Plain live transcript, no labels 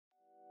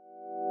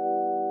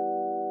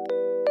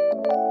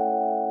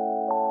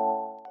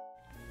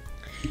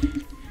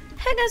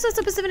Hey guys, what's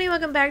up? It's Tiffany.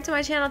 Welcome back to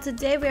my channel.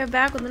 Today we are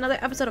back with another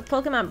episode of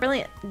Pokemon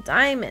Brilliant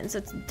Diamond. So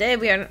today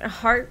we are in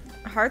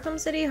Hearthome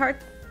City?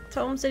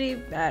 Hearthome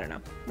City? I don't know.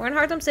 We're in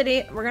Hearthome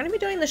City. We're going to be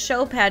doing the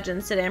show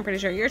pageants today, I'm pretty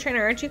sure. You're a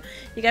trainer, aren't you?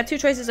 You got two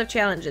choices of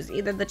challenges.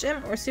 Either the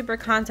gym or super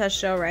contest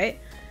show, right?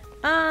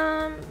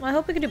 Well, I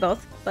hope we can do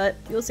both, but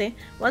you'll see.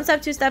 1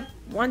 step, 2 step,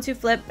 1, 2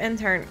 flip, and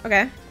turn.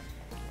 Okay.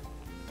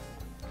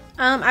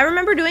 I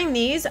remember doing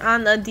these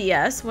on the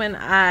DS when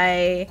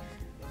I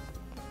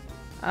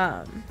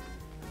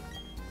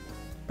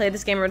played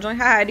this game originally.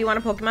 Hi, do you want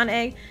a Pokemon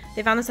egg?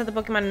 They found this at the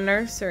Pokemon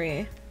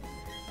nursery.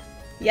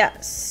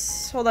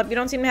 Yes. Hold up, you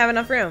don't seem to have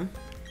enough room.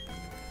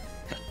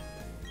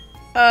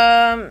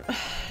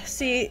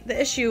 See,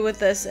 the issue with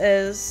this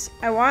is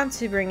I want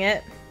to bring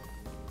it.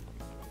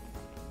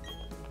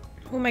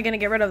 Who am I gonna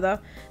get rid of though?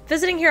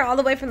 Visiting here all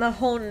the way from the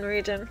Hoenn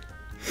region.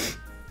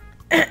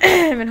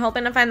 I've been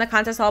hoping to find the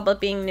contest hall,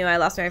 but being new, I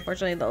lost my way.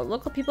 Fortunately, the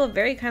local people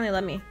very kindly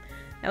let me.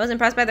 I was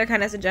impressed by their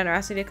kindness and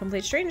generosity to a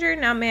complete stranger.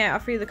 Now may I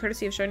offer you the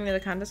courtesy of showing you the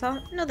contest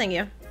hall? No, thank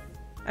you.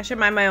 I should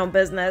mind my own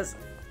business.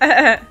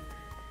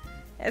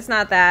 It's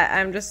not that.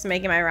 I'm just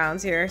making my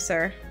rounds here,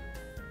 sir.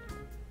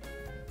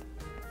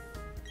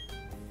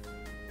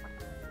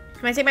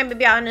 When I take my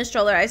baby out in a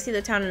stroller, I see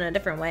the town in a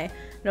different way.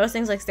 Notice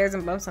things like stairs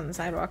and bumps on the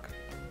sidewalk.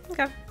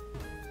 Okay.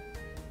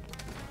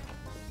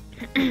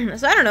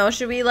 So I don't know.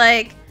 Should we,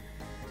 like,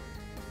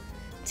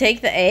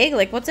 take the egg?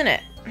 Like, what's in it?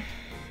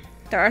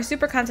 There are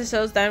super contest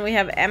shows done. We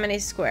have Amity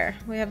Square.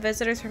 We have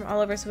visitors from all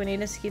over, so we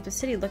need to keep the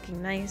city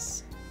looking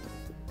nice.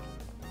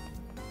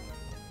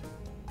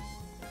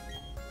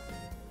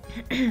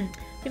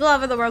 People all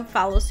over the world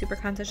follow super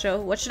contest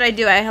show. What should I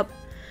do? I hope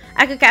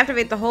I could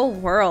captivate the whole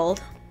world.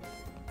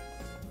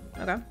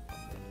 Okay.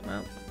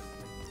 Well,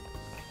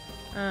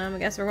 I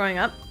guess we're going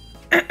up.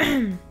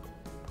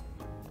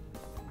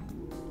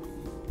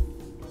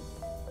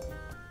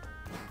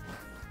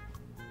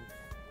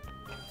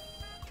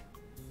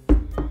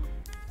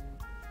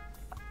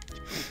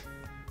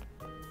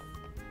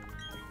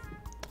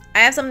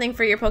 I have something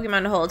for your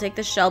Pokemon to hold. Take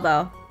the shell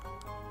bell.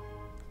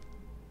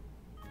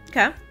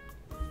 Okay.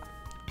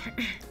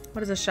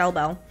 What is a shell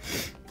bell?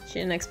 She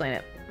didn't explain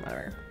it.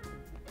 Whatever.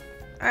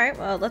 Alright,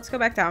 well, let's go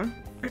back down.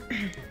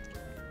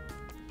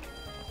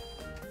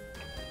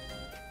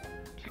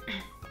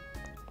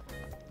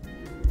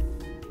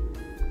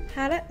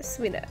 Hotter,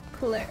 sweeter,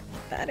 cooler,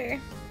 better.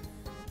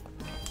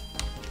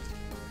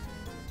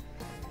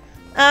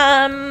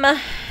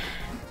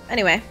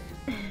 Anyway.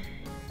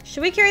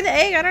 Should we carry the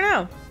egg? I don't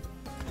know.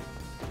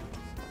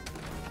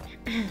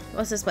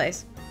 What's this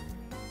place?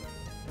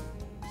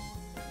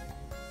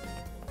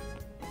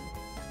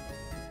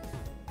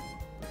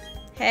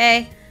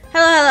 Hey.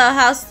 Hello.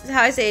 How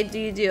I say do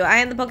you do? I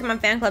am the Pokemon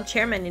fan club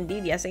chairman.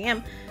 Indeed, yes I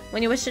am.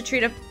 When you wish to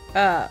treat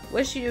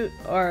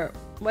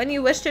when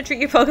you wish to treat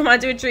your Pokemon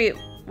to a treat,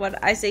 what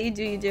I say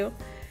you do.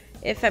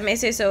 If I may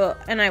say so,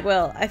 and I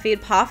will. I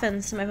feed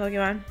Poffins to my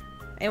Pokemon.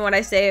 And what I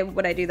say,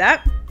 would I do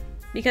that?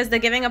 Because the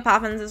giving of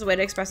Poffins is a way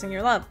to expressing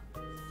your love.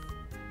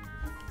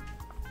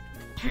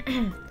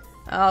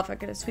 Oh, if I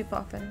could have sweet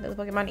Poffin to the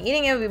Pokemon.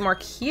 Eating it would be more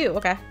cute.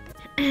 Okay.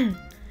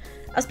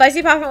 A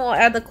spicy Poffin will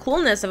add the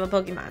coolness of a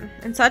Pokemon.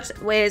 In such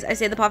ways, I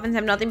say the Poffins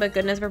have nothing but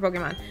goodness for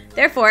Pokemon.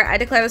 Therefore, I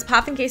declare this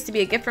Poffin case to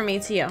be a gift from me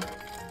to you.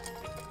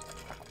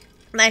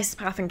 Nice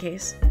Poffin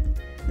case.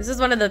 This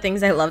is one of the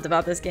things I loved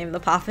about this game, the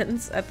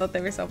Poffins. I thought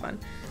they were so fun.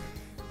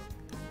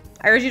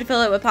 I urge you to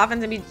fill it with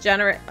Poffins and be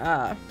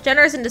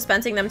generous in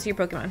dispensing them to your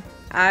Pokemon.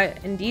 I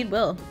indeed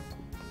will.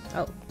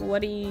 Oh,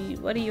 what do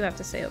you have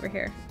to say over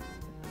here?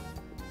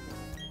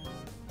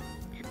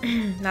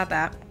 Not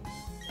that.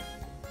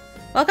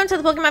 Welcome to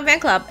the Pokemon fan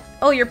club.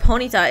 Oh, your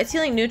Ponyta. It's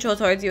feeling neutral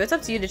towards you. It's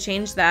up to you to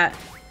change that.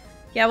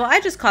 Yeah, well, I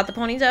just caught the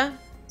Ponyta.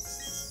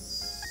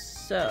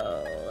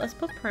 So, let's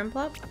put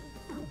Primplop.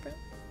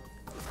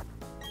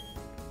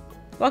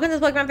 Welcome to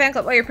the Pokemon fan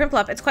club. Oh, your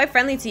Primplop. It's quite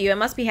friendly to you. It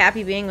must be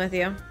happy being with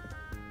you.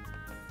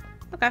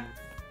 Okay.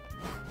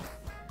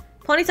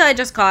 Ponyta I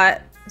just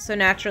caught. So,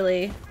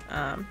 naturally,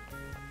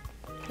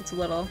 it's a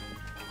little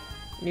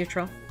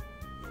neutral.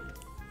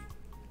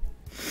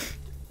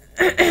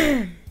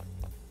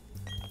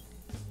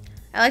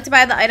 I like to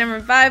buy the item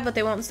Revive, but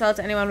they won't sell it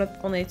to anyone with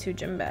only 2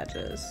 gym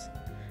badges.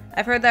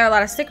 I've heard there are a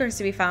lot of stickers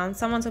to be found.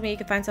 Someone told me you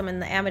could find some in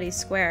the Amity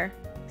Square.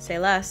 Say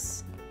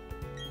less.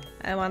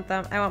 I want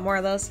them. I want more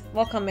of those.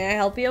 Welcome. May I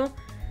help you?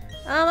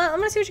 I'm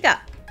gonna see what you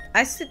got.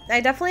 I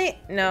definitely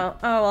no.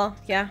 Oh well,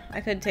 yeah. I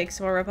could take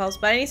some more repels,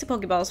 but I need some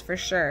Pokeballs for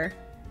sure.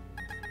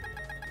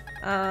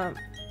 That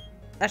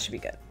should be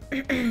good.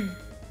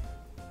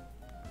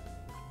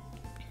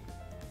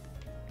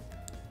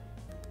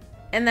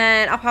 And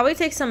then I'll probably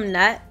take some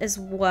net as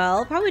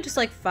well. Probably just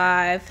like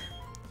 5.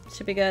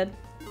 Should be good.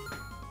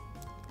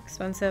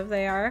 Expensive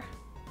they are.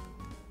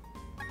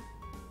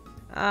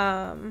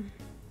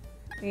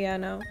 Yeah,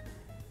 no.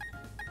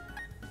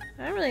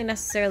 I don't really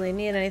necessarily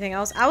need anything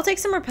else. I'll take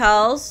some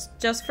repels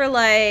just for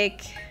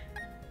like,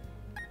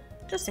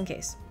 just in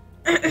case.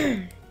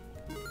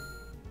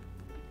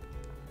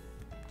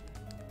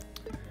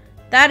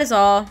 That is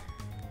all.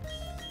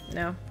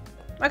 No.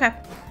 Okay.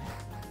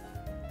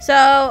 So,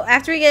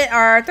 after we get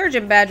our 3rd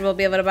gym badge, we'll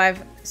be able to buy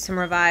some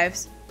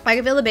revives. I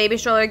can feel the baby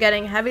stroller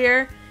getting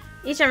heavier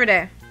each and every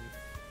day.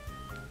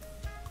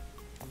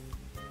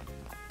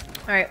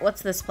 Alright,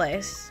 what's this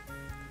place?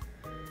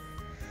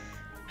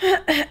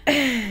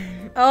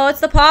 Oh, it's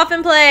the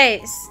Poffin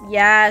place!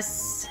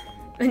 Yes!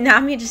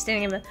 Not me just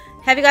standing in the...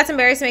 Have you got some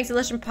berries to make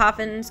delicious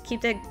Poffins?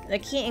 Keep the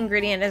key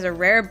ingredient as a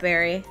rare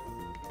berry.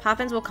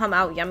 Poffins will come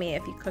out yummy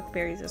if you cook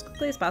berries as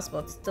quickly as possible.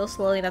 It's still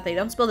slowly enough that you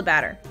don't spill the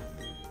batter.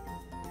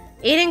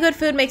 Eating good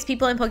food makes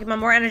people in Pokemon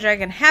more energetic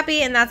and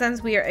happy. In that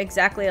sense, we are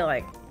exactly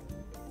alike.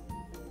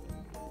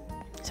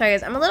 Sorry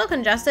guys, I'm a little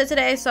congested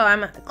today, so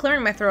I'm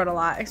clearing my throat a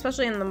lot.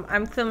 Especially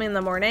I'm filming in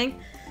the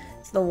morning.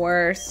 It's the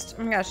worst.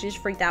 Oh my gosh, she's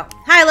freaked out.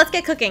 Hi, let's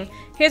get cooking.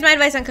 Here's my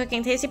advice on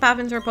cooking tasty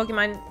Poffins for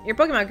your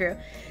Pokemon crew.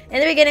 In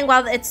the beginning,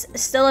 while it's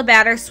still a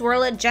batter,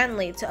 swirl it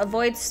gently to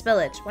avoid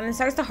spillage. When it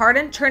starts to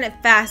harden, turn it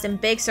fast in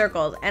big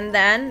circles, and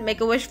then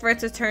make a wish for it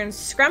to turn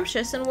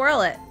scrumptious and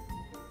whirl it.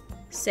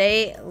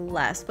 Say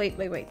less. Wait.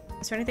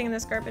 Is there anything in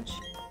this garbage?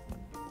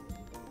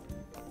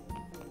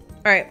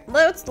 Alright,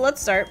 let's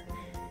start.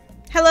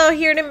 Hello,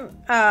 here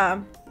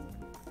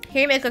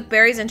you may cook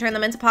berries and turn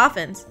them into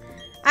Poffins.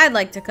 I'd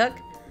like to cook.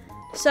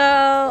 So,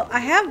 I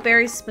have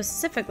berries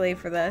specifically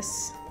for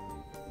this.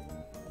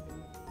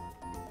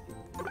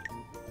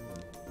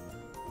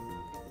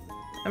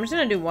 I'm just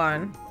gonna do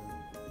one.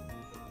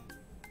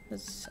 I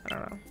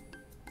don't know.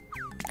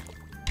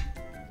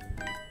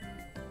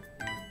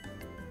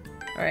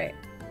 Alright.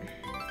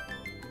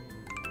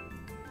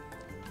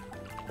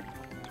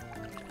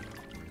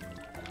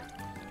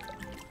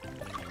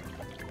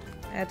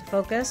 I have to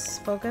focus.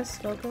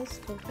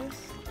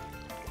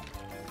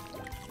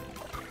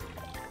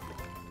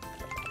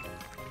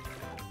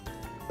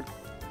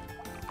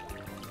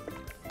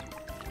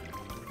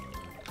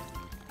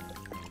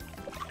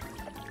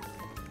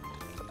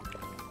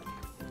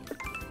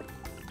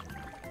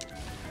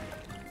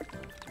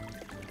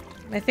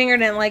 My finger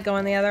didn't like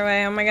going the other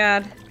way. Oh my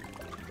god.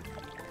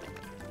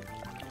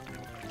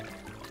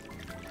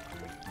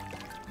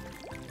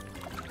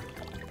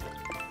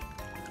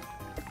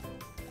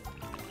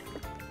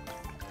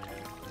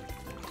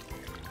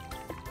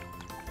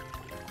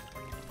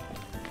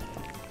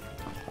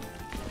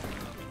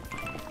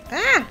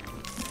 Ah!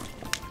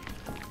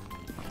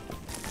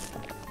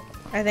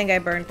 I think I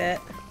burnt it.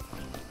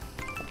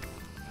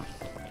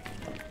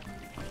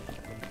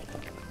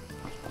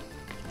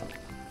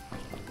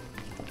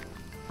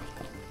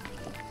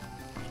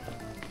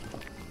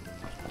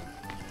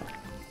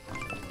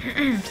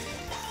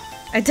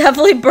 I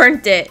definitely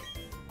burnt it.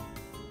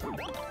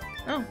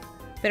 Oh,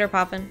 bitter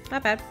Poffin.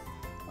 Not bad.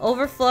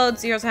 Overflowed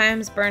 0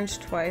 times, burned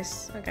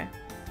twice. Okay.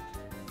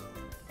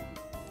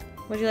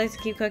 Would you like to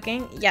keep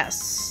cooking?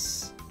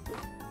 Yes.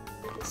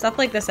 Stuff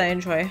like this I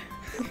enjoy.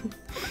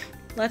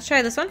 Let's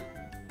try this one.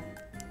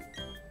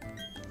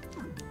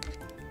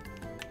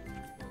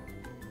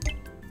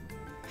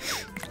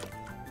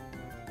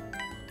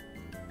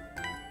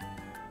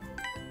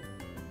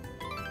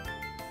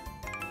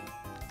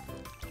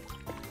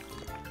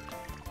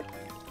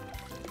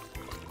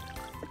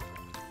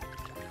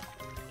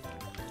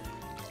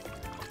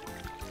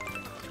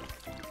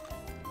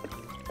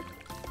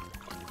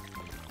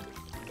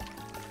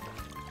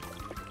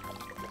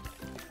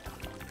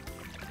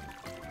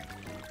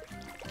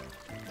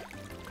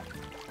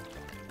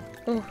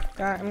 Oh,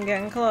 God, I'm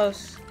getting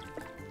close.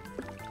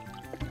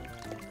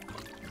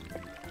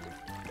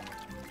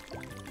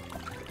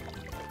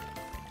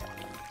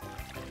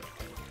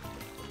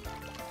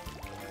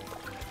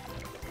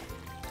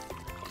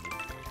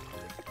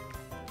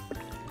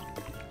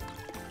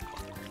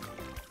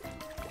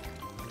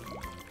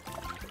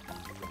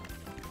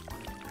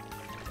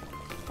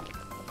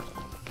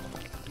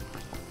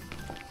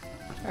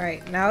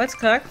 Alright, now it's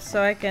cooked,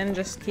 so I can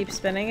just keep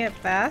spinning it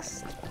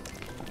fast.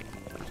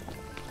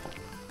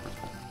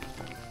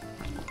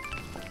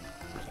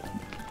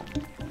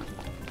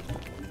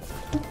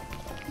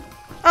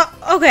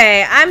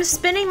 Okay, I'm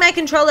spinning my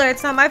controller.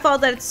 It's not my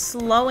fault that it's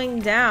slowing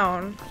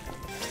down.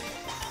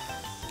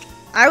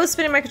 I was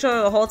spinning my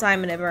controller the whole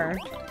time and it burned.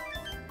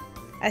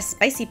 A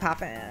spicy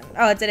Poffin.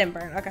 Oh, it didn't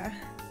burn. Okay.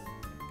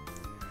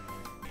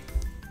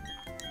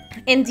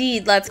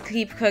 Indeed, let's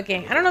keep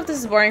cooking. I don't know if this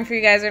is boring for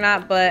you guys or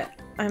not, but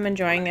I'm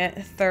enjoying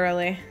it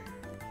thoroughly.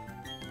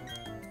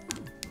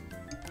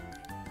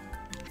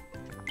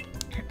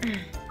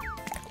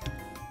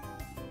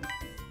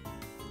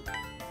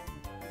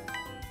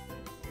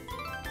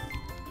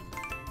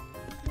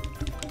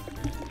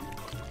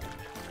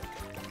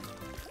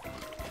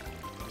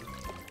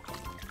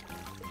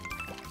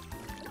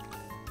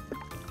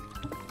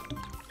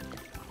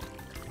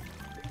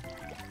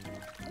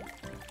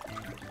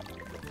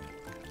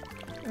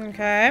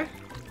 Okay.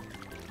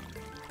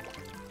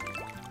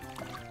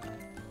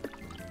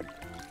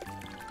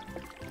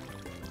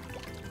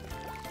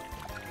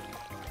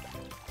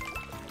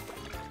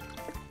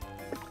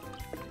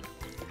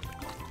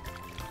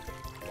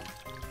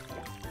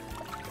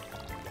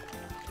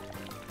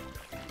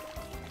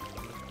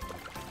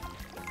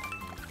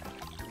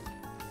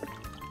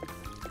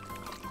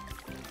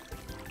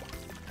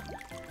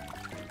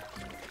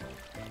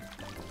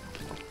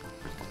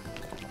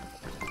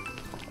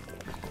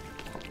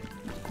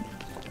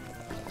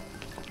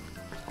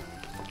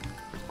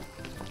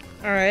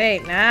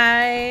 Alright,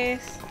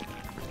 nice.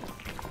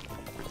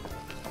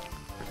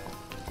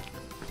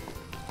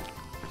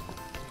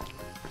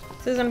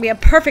 This is gonna be a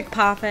perfect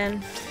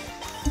poffin.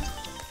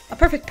 A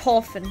perfect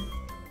poffin.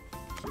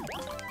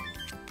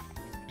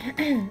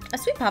 A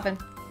sweet poffin.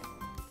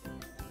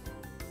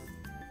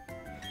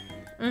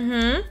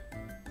 Mm-hmm.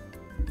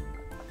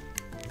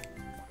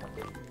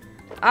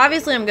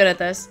 Obviously, I'm good at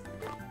this.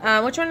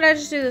 Which one did I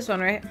just do? This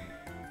one, right?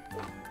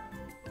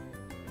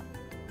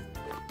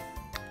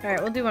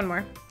 Alright, we'll do one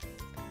more.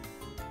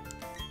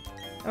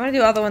 I want to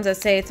do all the ones that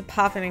say it's a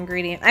poffin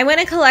ingredient. I went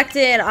and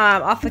collected,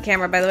 off the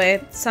camera, by the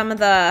way, some of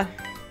the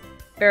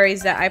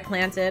berries that I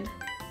planted.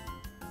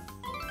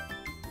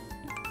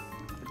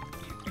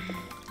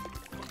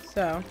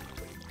 So,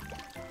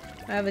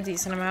 I have a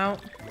decent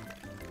amount.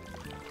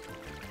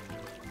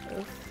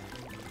 Oof.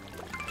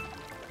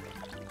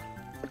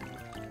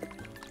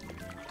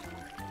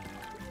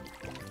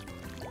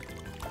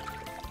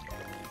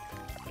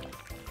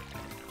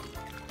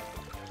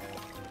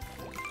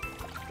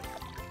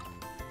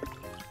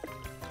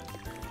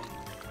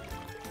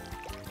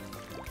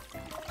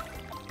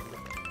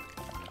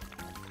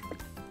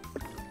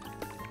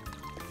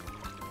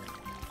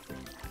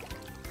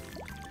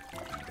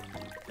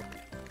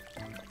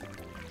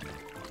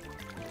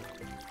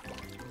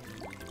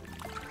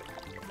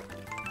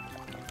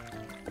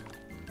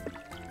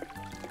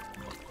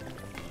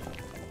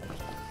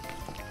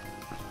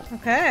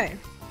 Okay.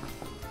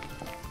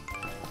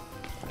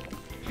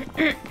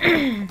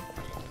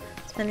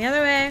 Spin the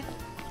other way.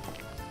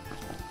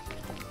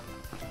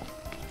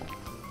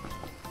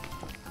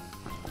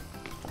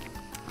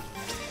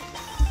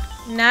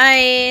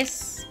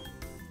 Nice.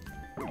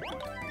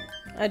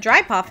 A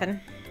dry poffin.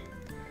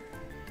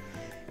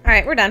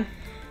 Alright, we're done.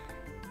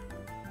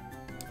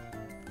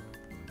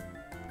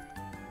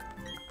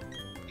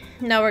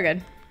 No, we're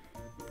good.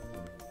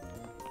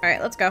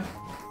 Alright, let's go.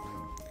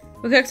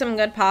 We cooked some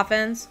good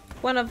poffins.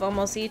 One of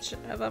almost each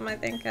of them, I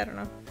think. I don't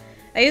know.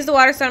 I used the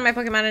water stone on my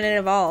Pokemon and it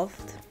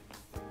evolved.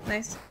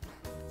 Nice.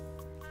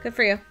 Good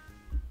for you.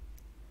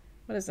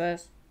 What is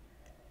this?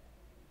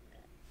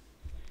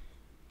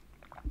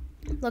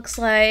 Looks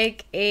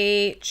like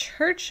a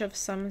church of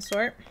some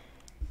sort.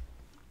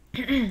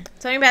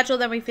 Something bachelor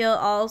that we feel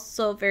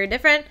also very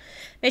different.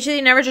 Make sure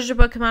you never judge a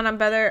Pokemon on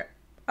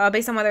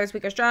based on whether it's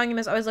weak or strong. You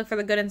must always look for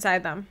the good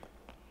inside them.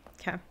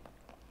 Okay.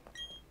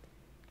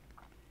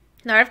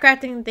 The art of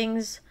crafting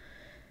things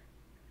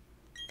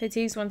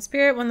fatigues one's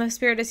spirit. When the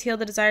spirit is healed,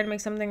 the desire to make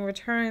something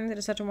returns. It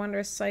is such a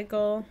wondrous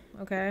cycle.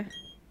 Okay.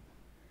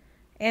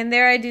 And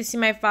there I do see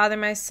my father,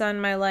 my son,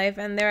 my life.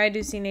 And there I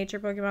do see nature,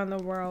 Pokemon,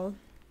 the world.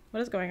 What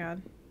is going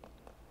on?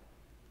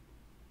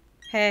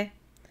 Hey.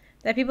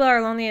 That people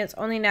are lonely is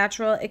only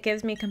natural. It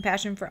gives me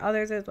compassion for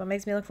others. It's what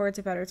makes me look forward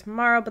to better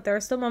tomorrow. But there are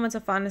still moments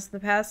of fondness in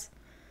the past.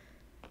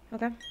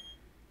 Okay.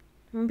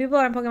 When people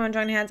are in Pokemon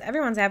join hands,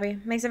 everyone's happy.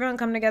 Makes everyone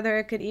come together.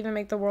 It could even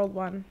make the world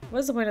one. What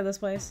is the point of this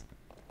place?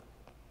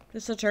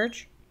 Just a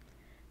church?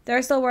 There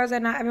are still words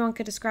that not everyone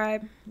could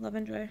describe. Love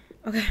and joy.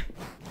 Okay.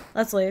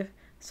 Let's leave.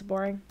 It's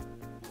boring.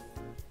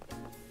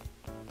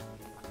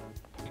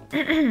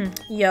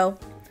 Yo.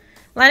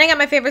 Lining up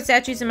my favorite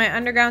statues in my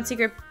underground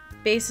secret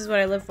base is what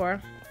I live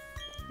for.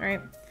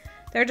 Alright.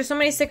 There are just so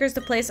many stickers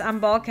to place on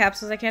ball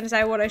capsules. I can't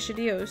decide what I should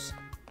use.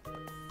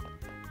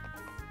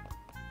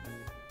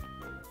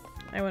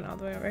 I went all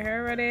the way over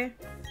here already.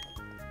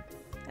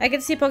 I can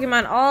see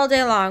Pokemon all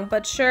day long,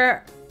 but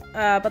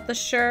the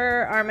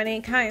sure are many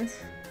kinds.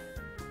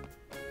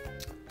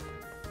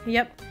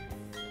 Yep.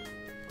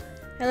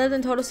 I lived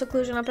in total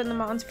seclusion up in the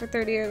mountains for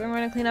 30 years. I'm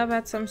going to clean up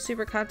at some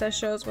super contest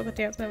shows with the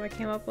dance move I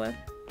came up with.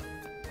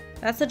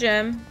 That's the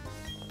gym.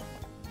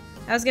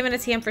 I was given a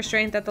TM for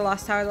strength at the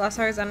Lost Tower. The Lost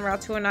Tower is on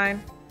Route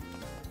 209.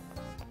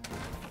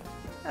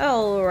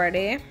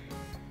 Alrighty.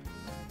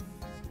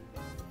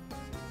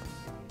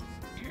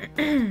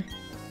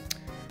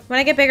 When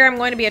I get bigger, I'm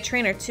going to be a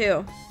trainer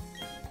too.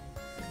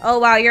 Oh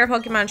wow, you're a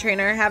Pokemon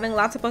trainer. Having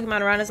lots of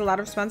Pokemon around is a lot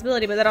of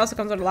responsibility, but that also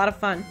comes with a lot of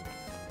fun.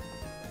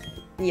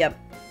 Yep.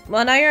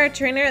 Well, now you're a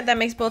trainer. That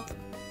makes both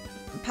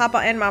Papa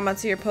and Mama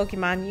to your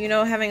Pokemon. You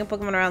know, having a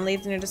Pokemon around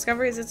leads in your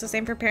discoveries. It's the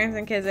same for parents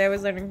and kids. I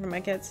always learning from my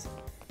kids.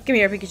 Come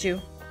here,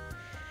 Pikachu.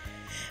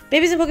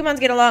 Babies and Pokemons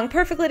get along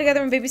perfectly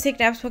together. When babies take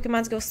naps,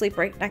 Pokemons go sleep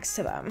right next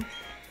to them.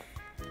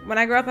 When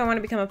I grow up, I want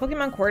to become a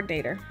Pokemon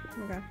coordinator.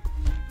 Okay.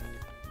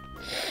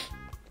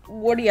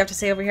 What do you have to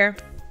say over here?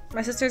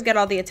 My sisters get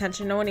all the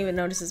attention. No one even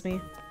notices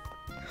me.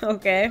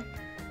 Okay.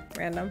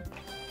 Random.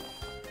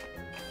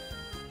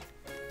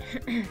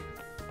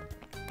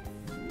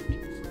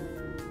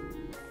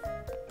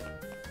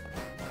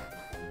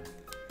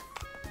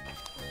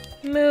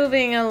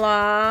 Moving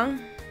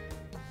along.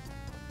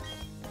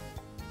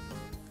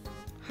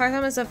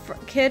 Hearthome is a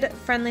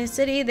kid-friendly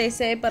city, they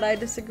say, but I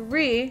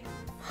disagree.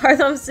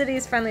 Hearthome City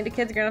is friendly to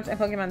kids, grown-ups, and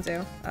Pokemon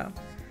too. Oh.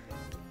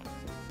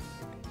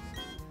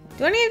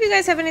 Do any of you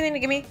guys have anything to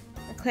give me?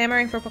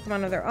 Clamoring for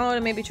Pokemon of their own.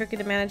 It may be tricky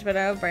to manage, but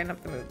I'll brighten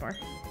up the mood more.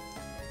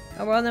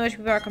 A world in which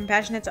people are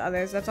compassionate to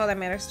others. That's all that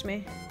matters to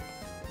me.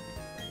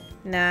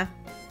 Nah.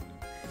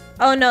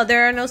 Oh no,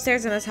 there are no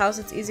stairs in this house.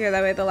 It's easier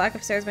that way. The lack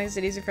of stairs makes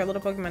it easier for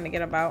little Pokemon to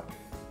get about.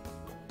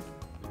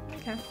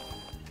 Okay.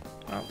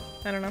 Well,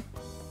 I don't know.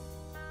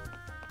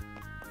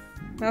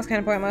 That was kind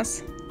of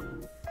pointless.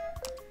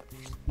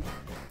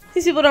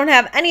 These people don't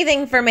have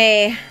anything for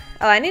me.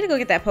 Oh, I need to go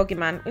get that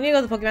Pokemon. We need to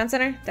go to the Pokemon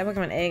Center. That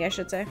Pokemon egg, I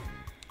should say.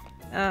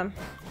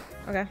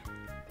 Okay.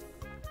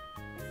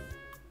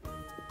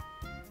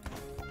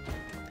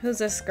 Who's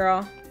this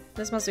girl?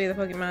 This must be the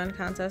Pokemon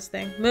contest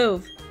thing.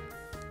 Move.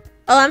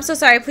 Oh, I'm so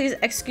sorry. Please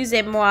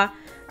excusez-moi.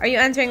 Are you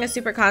entering a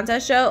super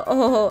contest show?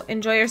 Oh,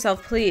 enjoy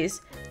yourself,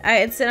 please.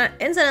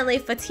 Incidentally,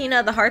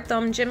 Fatina, the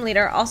Hearthome gym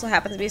leader, also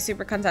happens to be a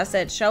super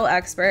contested show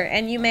expert.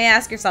 And you may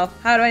ask yourself,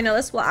 how do I know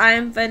this? Well,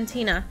 I'm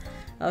Fatina.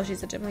 Oh,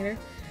 she's the gym leader.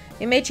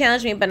 You may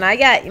challenge me, but not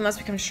yet. You must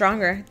become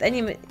stronger. Then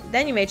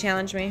you may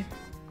challenge me.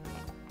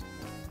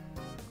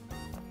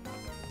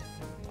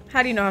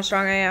 How do you know how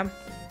strong I am?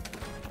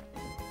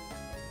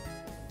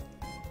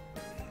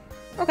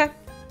 Okay.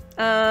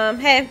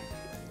 Hey.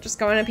 Just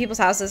going to people's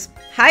houses.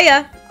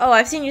 Hiya! Oh,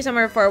 I've seen you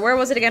somewhere before. Where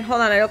was it again? Hold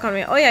on, it'll come to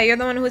me. Oh yeah, you're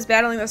the one who was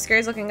battling the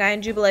scariest looking guy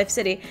in Jubilife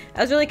City.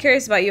 I was really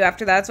curious about you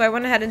after that, so I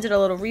went ahead and did a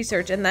little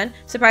research, and then,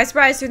 surprise,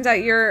 surprise, turns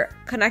out you're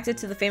connected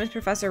to the famous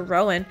Professor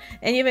Rowan,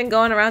 and you've been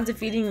going around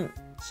defeating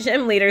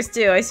gym leaders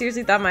too. I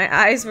seriously thought my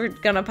eyes were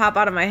gonna pop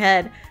out of my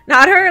head.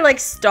 Not her, like,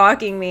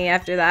 stalking me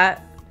after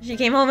that. She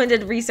came home and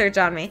did research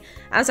on me.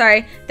 I'm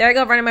sorry. There I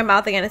go, running my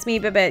mouth again. It's me,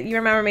 Bebe. You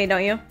remember me,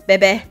 don't you?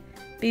 Bebe.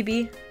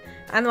 BB.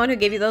 I'm the one who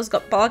gave you those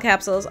ball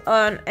capsules.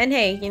 And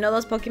hey, you know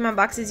those Pokemon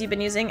boxes you've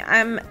been using?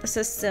 I'm the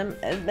system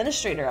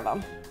administrator of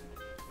them.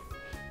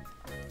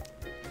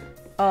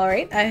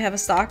 Alright, I have a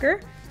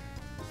stalker.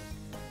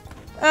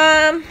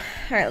 Alright,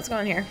 let's go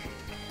in here.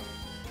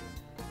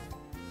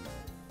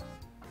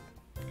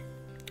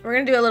 We're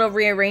gonna do a little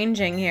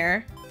rearranging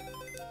here.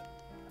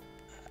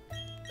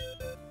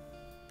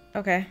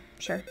 Okay,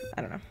 sure.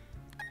 I don't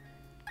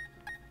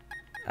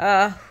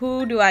know.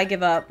 Who do I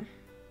give up?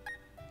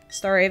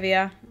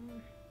 Staravia.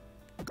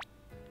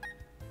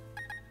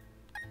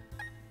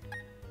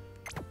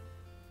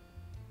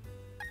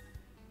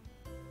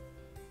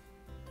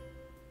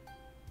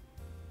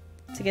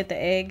 To get the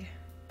egg.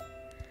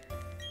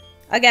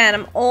 Again,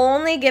 I'm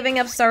only giving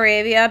up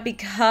Staravia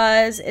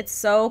because it's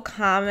so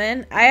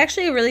common. I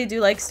actually really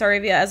do like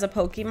Staravia as a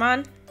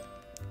Pokemon.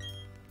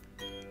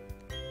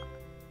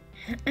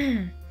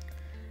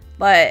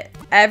 But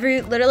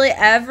literally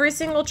every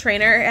single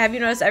trainer, have you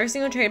noticed every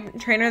single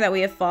trainer that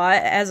we have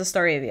fought has a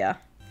Staravia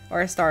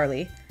or a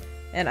Starly.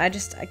 And I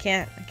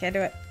can't do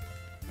it.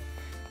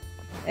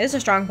 It is a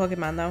strong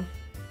Pokemon though.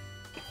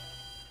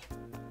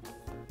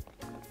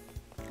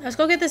 Let's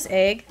go get this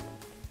egg.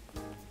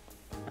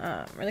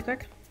 Really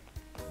quick.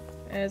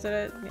 Is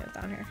it? Yeah, it's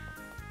down here.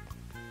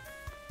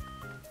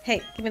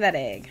 Hey, give me that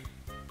egg.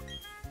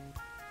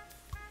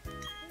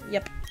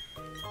 Yep.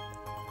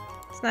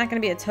 It's not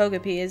gonna be a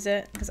Togepi, is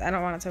it? Because I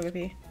don't want a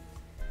Togepi.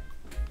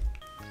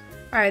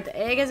 Alright, the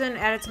egg isn't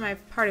added to my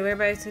party. We're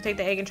about to take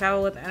the egg and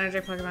travel with the energy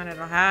Pokemon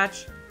it'll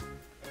hatch.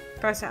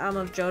 Press the Elm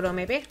of Johto,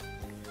 maybe?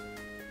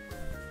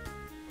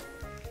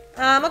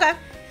 Okay.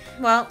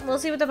 Well, we'll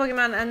see what the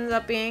Pokemon ends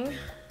up being.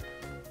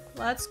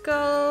 Let's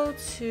go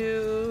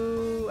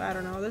to, I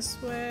don't know, this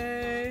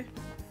way.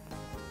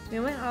 We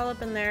went all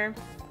up in there.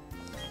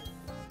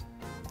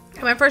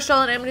 My first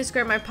stroll in Amity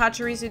Square, my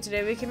Pachirisu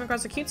today. We came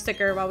across a cute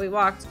sticker while we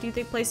walked. Do you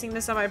think placing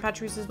this on my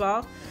Pachirisu's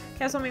wall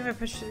can make my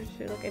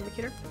Pachirisu look even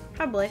cuter?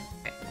 Probably.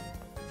 Okay.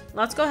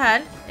 Let's go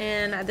ahead,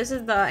 and this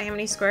is the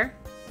Amity Square.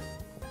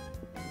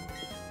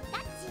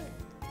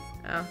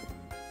 Oh.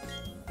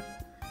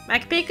 My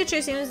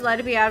Pikachu seems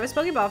delighted to be out of his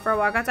Pokeball for a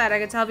walk outside. I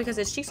could tell because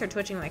its cheeks are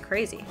twitching like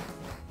crazy.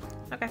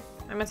 Okay,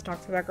 I meant to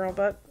talk to that girl,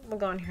 but we'll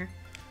go in here.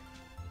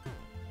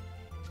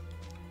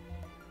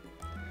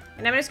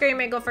 In Amity Square, you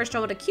may go for a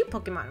stroll with a cute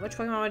Pokemon. Which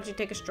Pokemon would you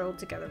take a stroll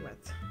together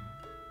with?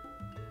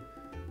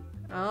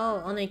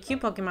 Oh, only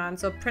cute Pokemon.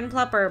 So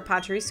Prinplup or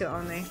Pachirisu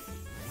only.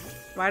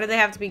 Why do they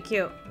have to be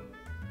cute?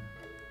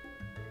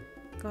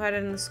 Go ahead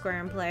in the square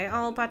and play.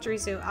 Oh,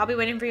 Pachirisu. I'll be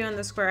waiting for you in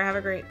the square. Have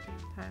a great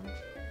time.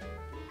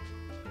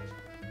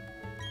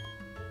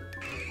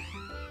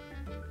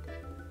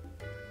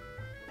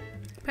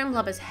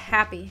 Prinplup is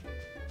happy.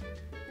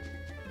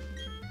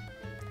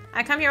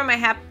 I come here with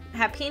my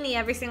Happini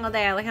every single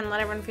day. I can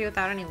let it run free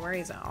without any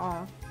worries at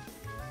all.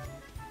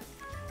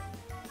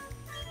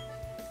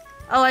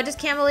 Oh, I just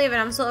can't believe it.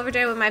 I'm so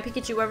overjoyed with my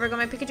Pikachu. Wherever I go,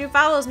 my Pikachu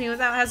follows me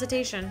without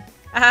hesitation.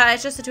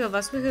 It's just the two of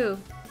us. Woohoo.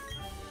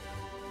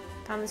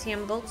 Found the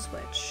TM Volt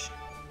Switch.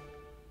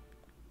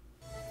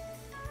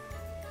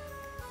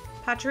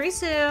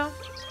 Pachirisu.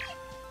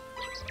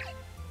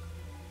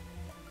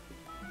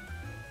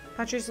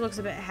 Pachirisu looks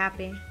a bit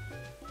happy.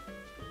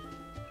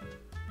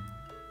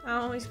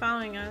 Oh, he's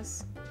following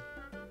us.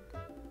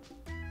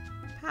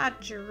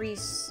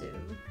 Pachirisu.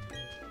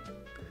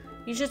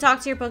 You should talk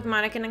to your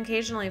Pokemon. It can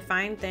occasionally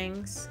find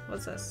things.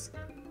 What's this?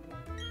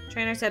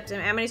 Trainer tips.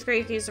 In Amity Square,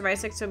 you can use the right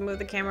stick to move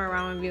the camera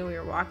around and view where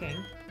you're walking.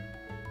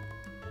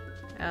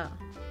 Oh.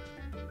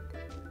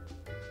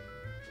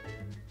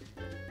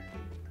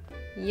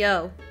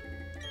 Yo.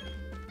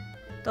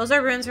 Those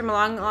are runes from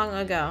long, long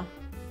ago.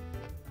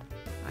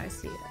 I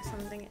see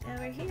something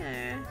over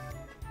here.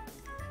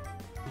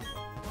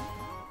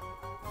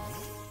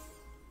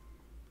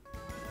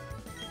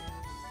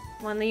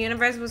 When the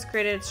universe was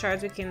created,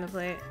 shards became the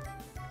plate.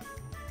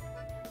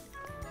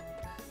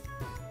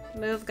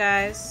 Move,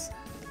 guys.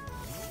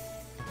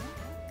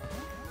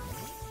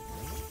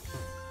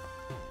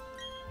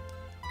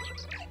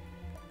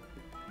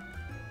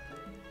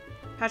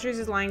 Patrice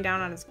is lying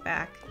down on his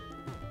back.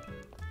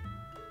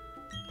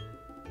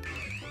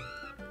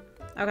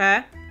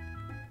 Okay.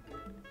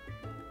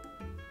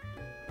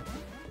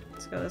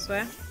 Let's go this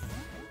way.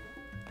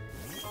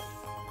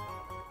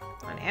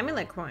 An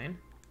amulet coin.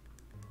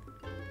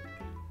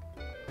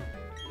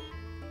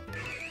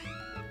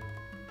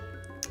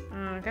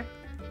 Okay.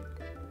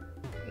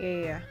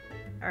 Yeah.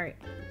 Alright.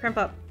 Primp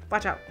up.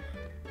 Watch out.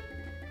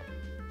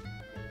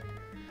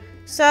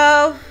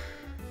 So...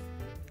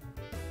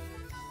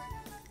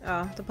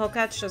 Oh, the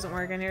polecat doesn't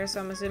work in here, so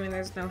I'm assuming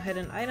there's no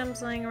hidden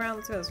items laying around.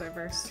 Let's go this way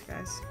first,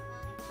 guys.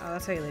 Oh,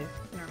 that's how you leave.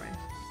 Never mind.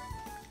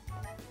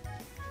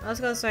 Let's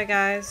go this way,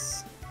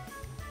 guys.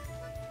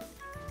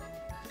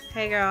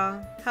 Hey,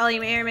 girl. Hell, you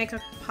may or may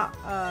cook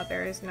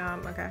berries. No,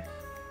 I'm okay.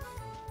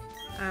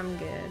 I'm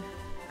good.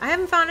 I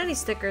haven't found any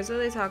stickers. What are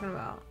they talking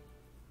about?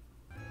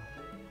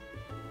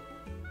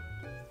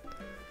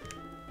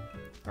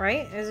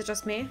 Right? Is it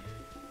just me?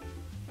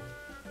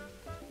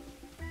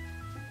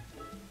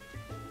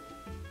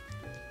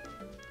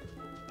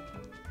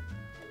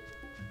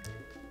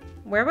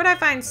 Where would I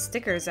find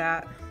stickers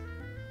at?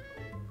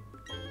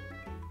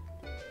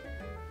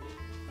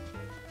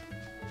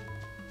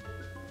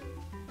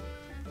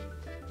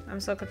 I'm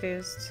so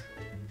confused.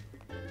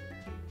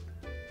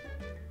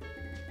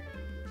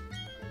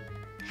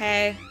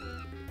 Hey.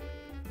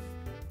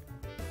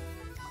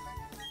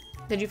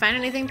 Did you find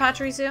anything,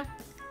 Pachirisu?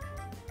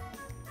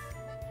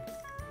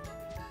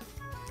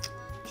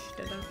 She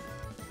didn't.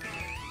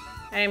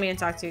 I didn't mean to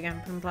talk to you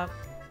again, Plumplop.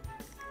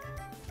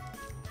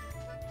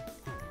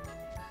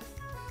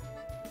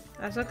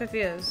 I'm so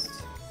confused.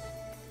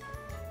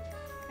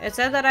 It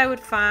said that I would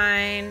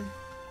find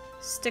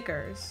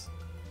stickers.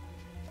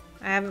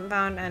 I haven't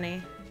found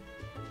any.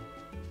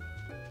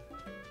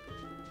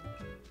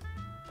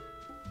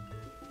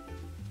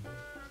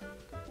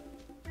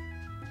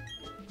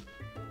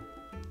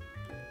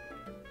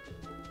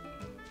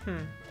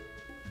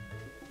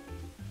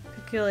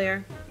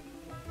 Peculiar.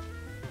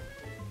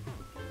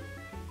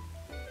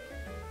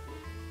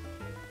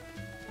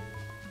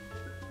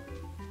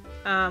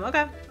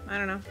 Okay. I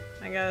don't know.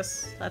 I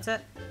guess that's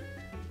it.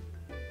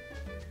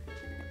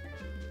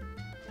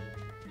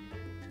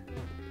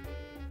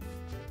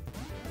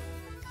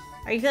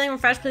 Are you feeling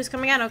refreshed? Please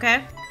come again,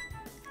 okay?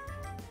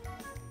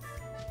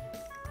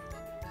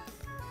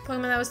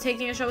 Pokemon that was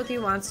taking a show with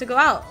you wants to go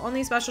out.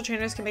 Only special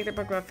trainers can make their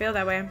Pokemon feel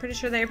that way. I'm pretty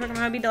sure that your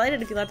Pokemon would be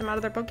delighted if you let them out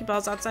of their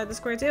Pokeballs outside the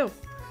square too.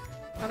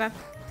 Okay.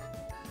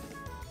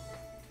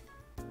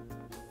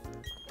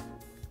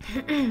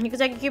 You can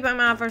take a key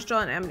Pokemon for a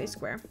stroll in Amity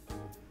Square.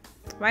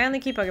 Why only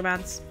key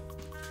Pokemons?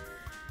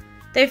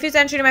 They refused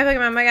entry to my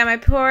Pokemon. Oh my god, my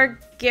poor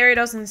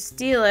Gyarados and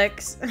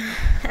Steelix.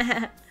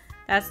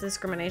 That's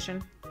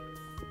discrimination.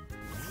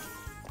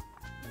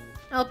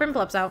 Oh,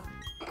 Primplop's out.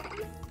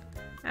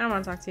 I don't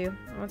want to talk to you.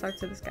 I want to talk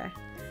to this guy.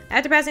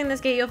 After passing this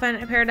gate, you'll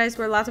find a paradise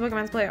where lots of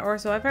Pokemon play, or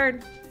so I've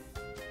heard.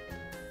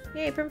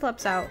 Yay,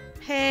 Primplop's out.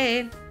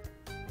 Hey.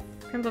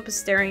 Primplop is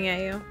staring at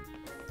you.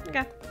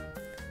 Okay.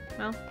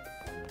 Well.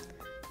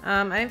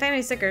 I didn't find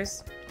any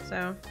stickers,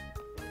 so...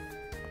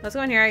 Let's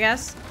go in here, I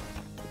guess.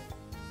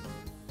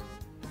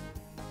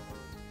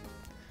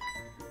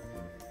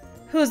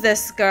 Who's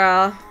this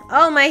girl?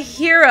 Oh, my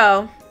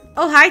hero.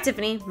 Oh, hi,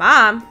 Tiffany.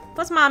 Mom.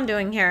 What's Mom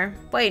doing here?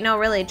 Wait, no,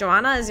 really.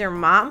 Joanna is your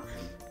mom?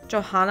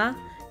 Johanna?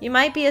 You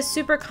might be a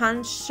Super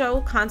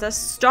Show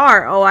Contest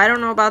star. Oh, I don't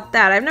know about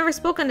that. I've never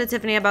spoken to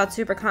Tiffany about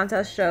Super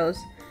Contest shows.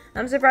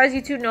 I'm surprised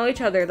you two know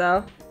each other,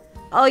 though.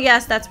 Oh,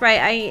 yes, that's right.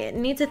 I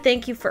need to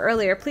thank you for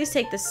earlier. Please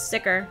take this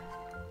sticker.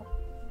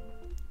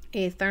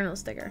 A Thermal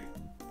sticker.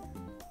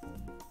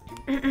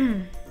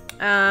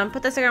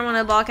 Put the sticker on one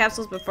of the ball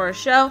capsules before a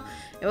show.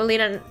 It will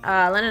lend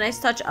a nice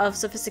touch of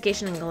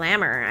sophistication and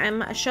glamour.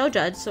 I'm a show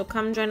judge, so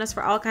come join us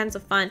for all kinds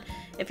of fun.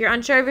 If you're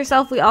unsure of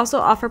yourself, we also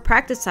offer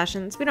practice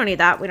sessions. We don't need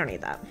that. We don't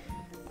need that.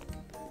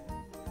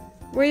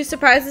 Were you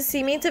surprised to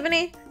see me,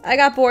 Tiffany? I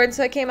got bored,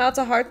 so I came out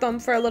to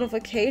Hearthome for a little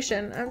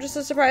vacation. I'm just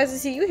so surprised to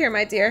see you here,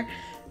 my dear.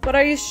 But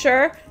are you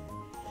sure?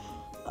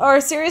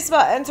 Or serious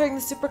about entering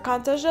the Super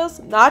Contest shows?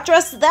 Not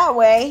dressed that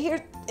way.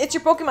 Here, it's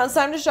your Pokemon's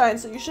time to shine,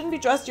 so you shouldn't be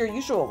dressed your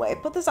usual way.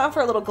 Put this on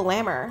for a little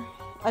glamour.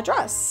 A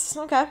dress.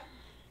 Okay.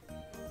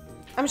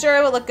 I'm sure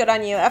it will look good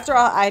on you. After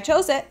all, I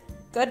chose it.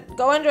 Good.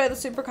 Go enjoy the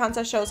Super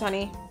Contest shows,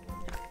 honey.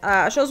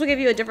 Shows will give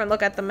you a different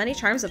look at the many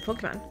charms of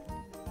Pokemon.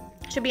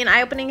 Should be an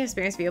eye-opening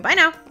experience for you. Bye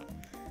now.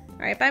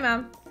 Alright, bye,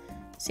 Mom.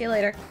 See you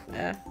later.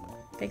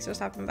 Thanks for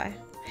stopping by.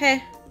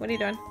 Hey, what are you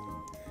doing?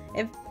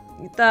 If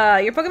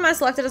your Pokemon is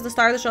selected as the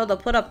star of the show, they'll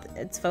put up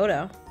its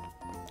photo.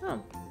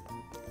 Oh.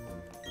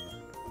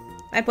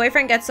 My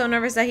boyfriend gets so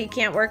nervous that he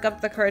can't work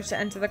up the courage to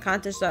enter the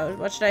contest show.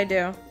 What should I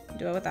do?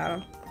 Do it without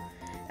him.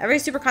 Every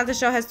super contest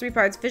show has 3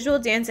 parts: visual,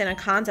 dance, and a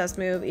contest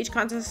move. Each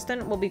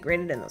contestant will be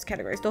graded in those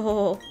categories.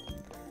 Oh.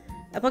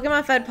 A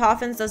Pokemon fed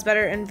Poffins does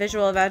better in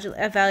visual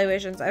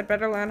evaluations. I'd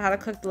better learn how to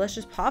cook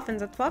delicious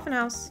Poffins at the Poffin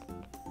House.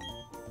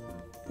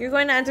 You're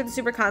going to enter the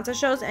super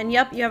contest shows, and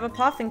yep, you have a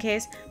Poffin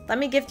case. Let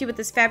me gift you with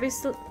this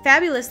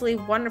fabulously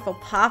wonderful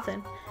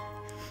Poffin.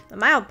 A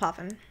mild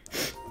Poffin.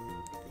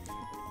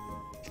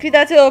 Feed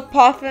that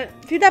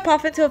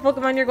Poffin to a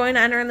Pokemon you're going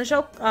to enter in the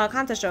show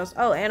contest shows.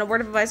 Oh, and a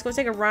word of advice: go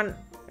take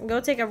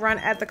a run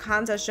at the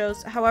contest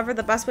shows. However,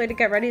 the best way to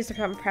get ready is to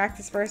come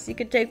practice first. You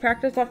could take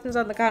practice Poffins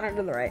on the counter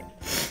to the right.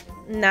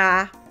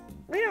 Nah,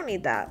 we don't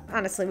need that.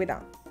 Honestly, we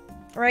don't.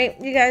 Right,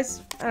 you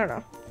guys? I don't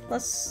know.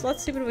 Let's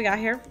see what we got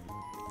here.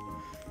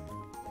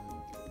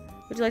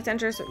 Would you like to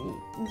enter?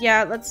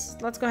 Yeah, let's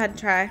go ahead and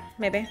try.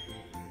 Maybe.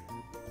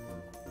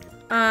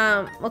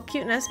 Well,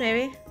 cuteness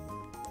maybe.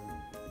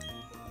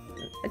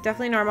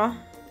 Definitely normal.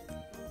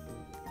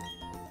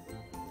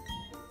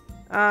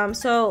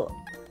 So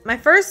my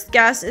first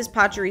guess is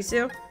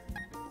Pachirisu.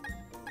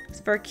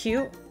 It's very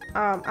cute.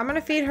 I'm gonna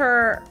feed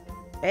her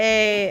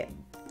a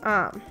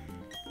oh,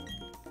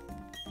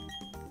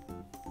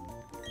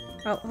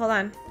 hold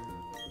on.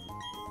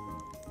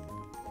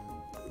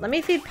 Let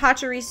me feed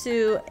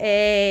Pachirisu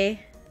a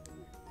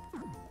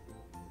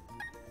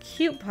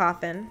cute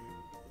Poffin.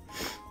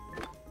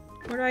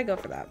 Where do I go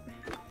for that?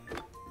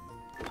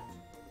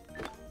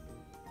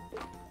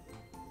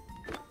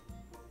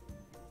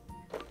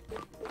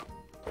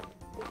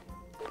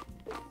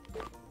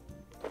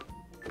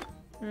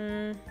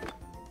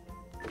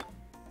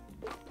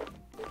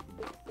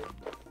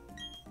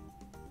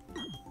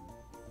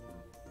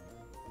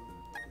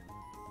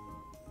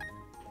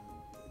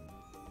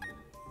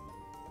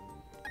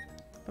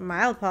 The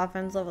mild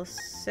Poffin's level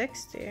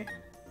 60.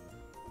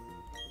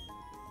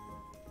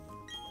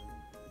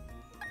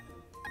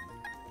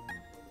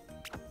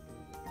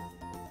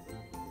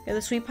 Yeah,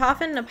 the sweet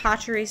Poffin, the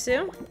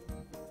Pachirisu.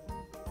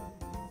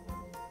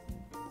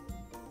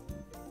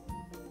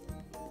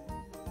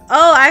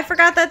 Oh, I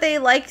forgot that they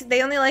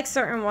only like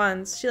certain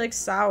ones. She likes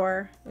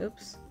sour.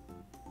 Oops.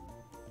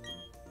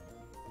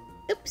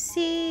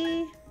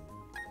 Oopsie.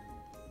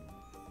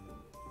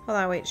 Hold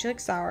on, wait. She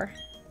likes sour.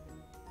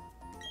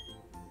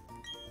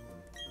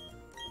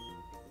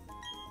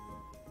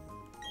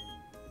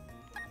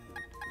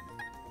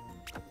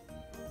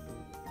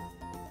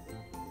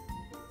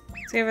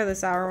 Let's give her the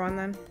sour one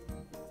then.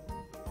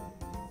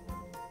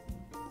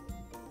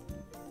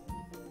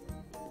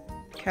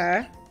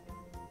 Okay.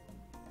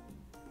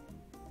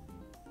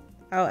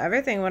 Oh,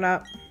 everything went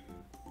up.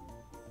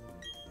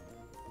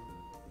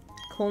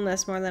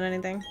 Coolness more than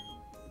anything.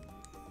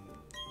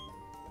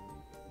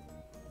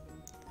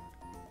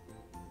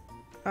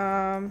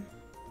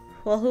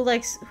 Well, who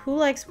likes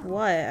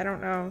what? I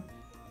don't know.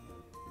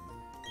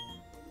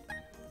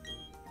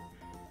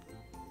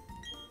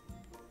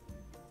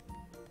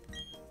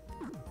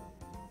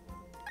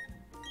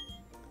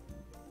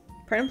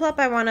 Prinplup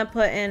I want to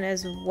put in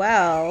as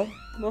well.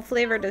 What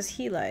flavor does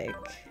he like?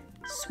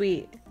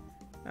 Sweet.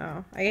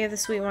 Oh, I gave the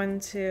sweet one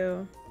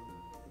to...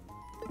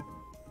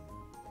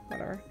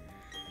 whatever.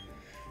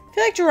 I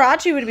feel like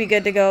Jirachi would be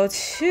good to go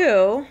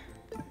too.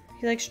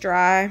 He likes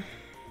dry.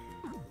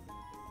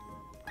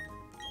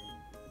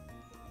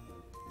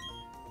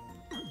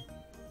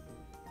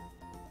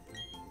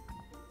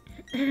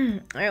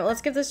 Alright,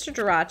 let's give this to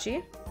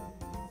Jirachi.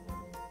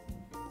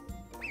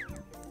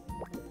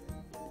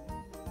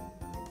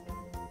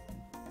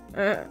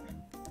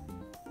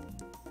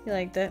 He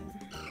liked it.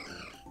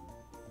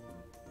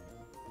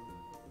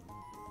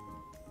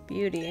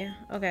 Beauty.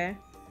 Okay.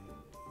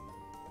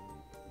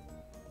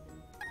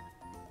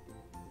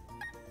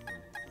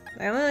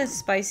 I only like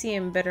spicy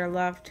and bitter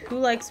left. Who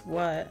likes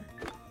what?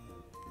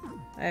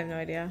 I have no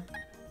idea.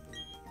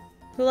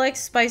 Who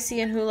likes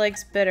spicy and who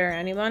likes bitter?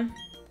 Anyone?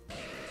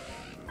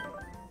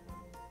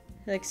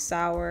 He likes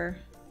sour.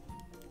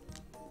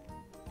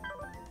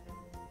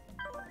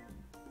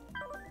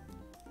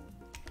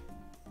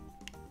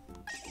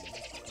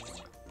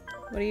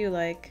 What do you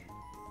like?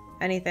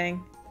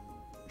 Anything.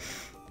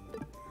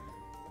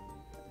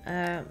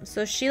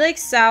 So she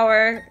likes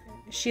sour.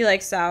 She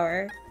likes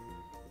sour.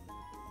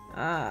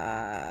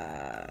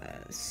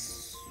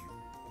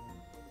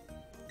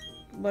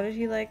 What did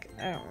he like?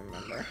 I don't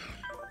remember.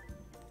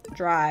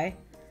 Dry.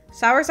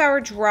 Sour,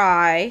 sour,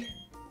 dry.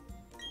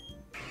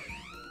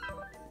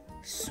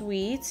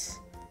 Sweet.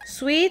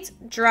 Sweet,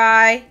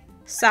 dry,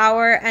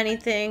 sour,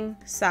 anything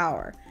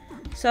sour.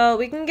 So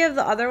we can give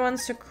the other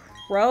ones to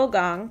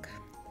Krogunk.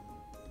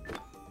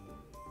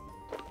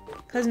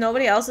 Because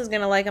nobody else is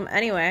going to like them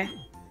anyway.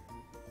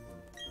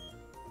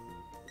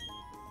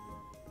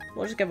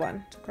 We'll just give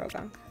one to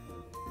Krogunk.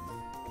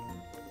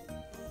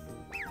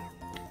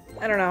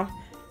 I don't know.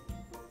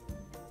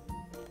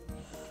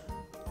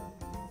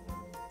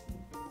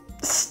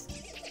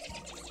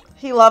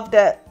 He loved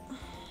it.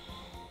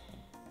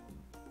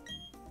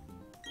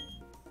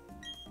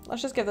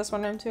 Let's just give this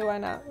one to him too. Why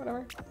not?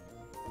 Whatever.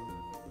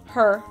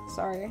 Her,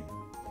 sorry.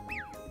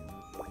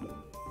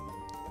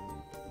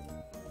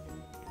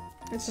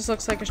 It just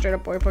looks like a straight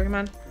up boy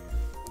Pokemon.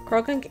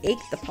 Croagunk ate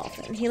the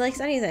Puffin. He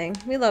likes anything.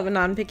 We love a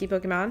non-picky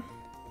Pokemon.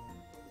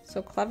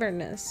 So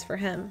cleverness for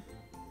him.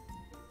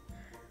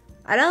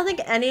 I don't think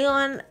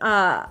anyone,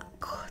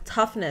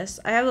 toughness.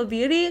 I have a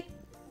beauty,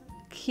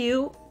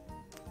 cute,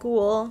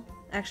 cool.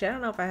 Actually, I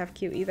don't know if I have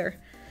cute either.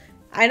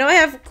 I know I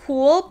have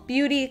cool,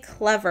 beauty,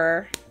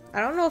 clever.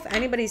 I don't know if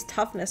anybody's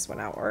toughness went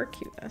out or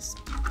cuteness.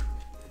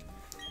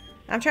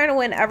 I'm trying to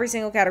win every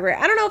single category.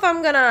 I don't know if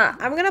I'm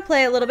gonna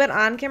play a little bit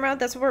on camera.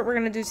 That's what we're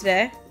gonna do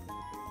today.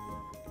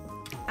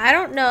 I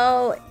don't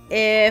know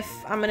if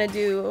I'm gonna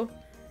do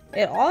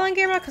it all on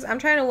camera because I'm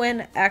trying to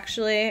win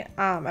actually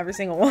every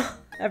single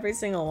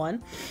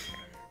one.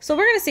 So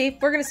we're gonna see.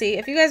 We're gonna see.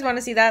 If you guys want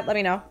to see that, let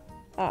me know.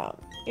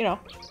 You know,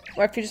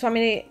 or if you just want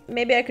me to,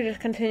 maybe I could just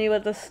continue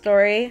with the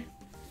story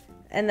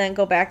and then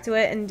go back to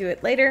it and do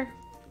it later.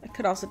 I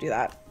could also do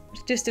that.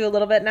 Just do a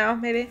little bit now,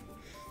 maybe.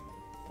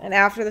 And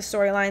after the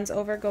storyline's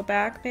over, go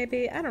back,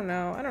 maybe? I don't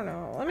know. I don't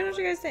know. Let me know what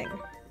you guys think.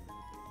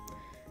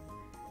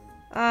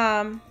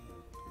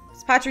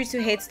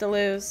 Pachirisu hates to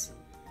lose.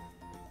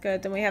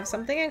 Good, then we have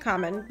something in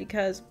common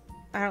because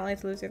I don't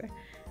like to lose either.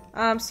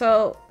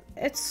 So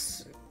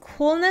its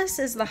coolness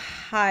is the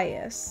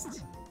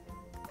highest.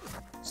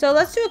 So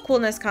let's do a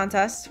coolness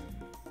contest.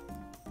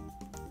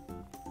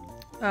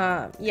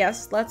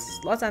 Yes,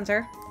 let's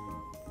enter.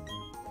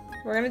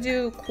 We're gonna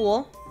do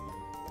cool.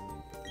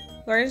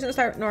 We're just gonna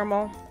start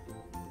normal.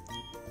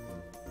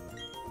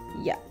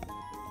 Yep.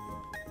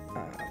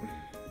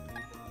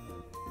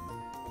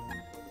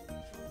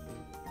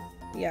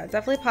 Yeah,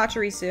 definitely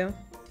Pachirisu.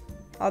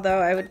 Although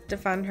I would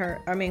defend her,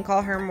 I mean,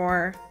 call her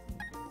more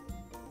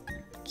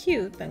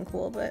cute than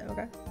cool, but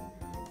okay.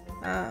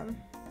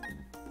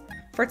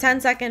 For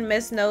 10-second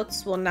missed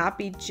notes will not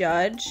be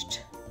judged.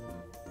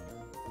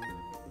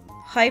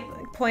 Hype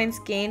points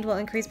gained will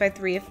increase by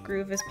 3 if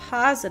groove is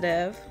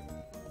positive.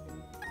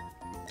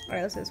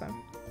 Alright, let's do this one.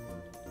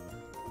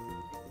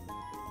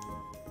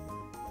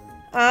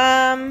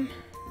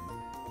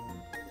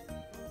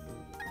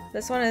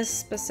 This one is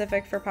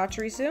specific for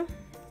Pachirisu.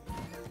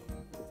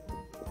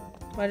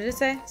 What did it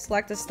say?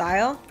 Select a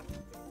style?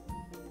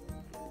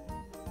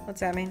 What's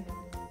that mean?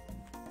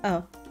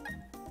 Oh.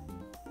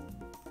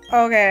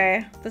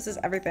 Okay. This is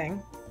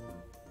everything.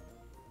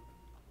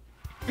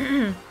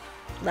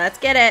 Let's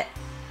get it.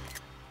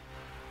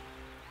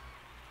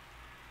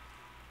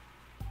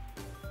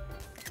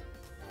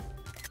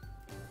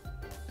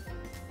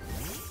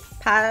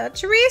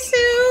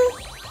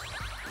 Pachirisu!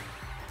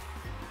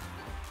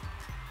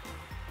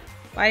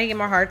 Why do you get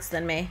more hearts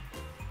than me?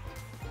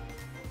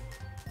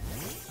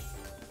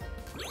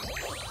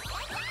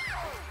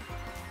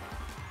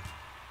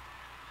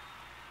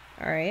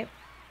 Alright.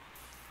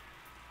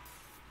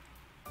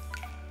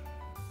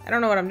 I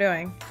don't know what I'm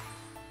doing.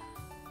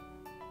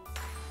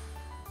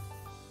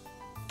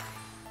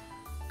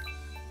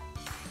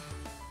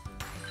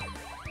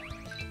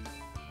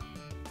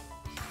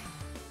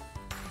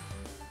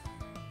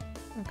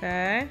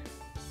 Okay.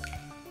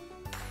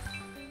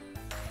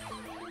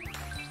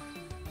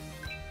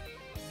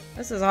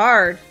 This is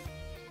hard.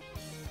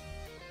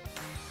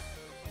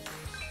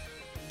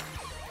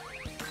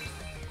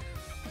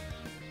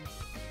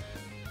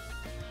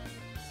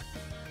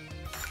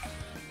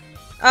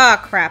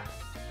 Ah, crap.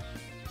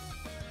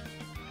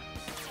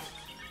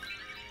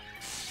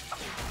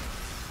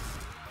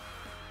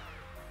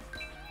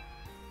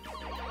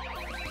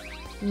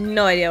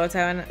 No idea what's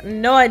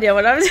happening. No idea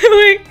what I'm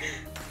doing.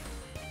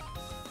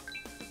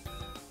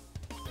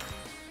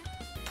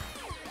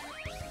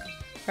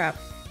 Crap.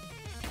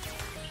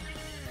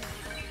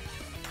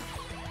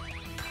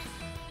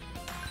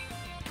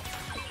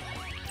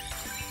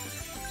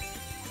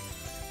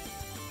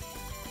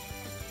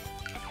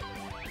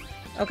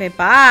 Okay,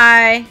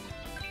 bye.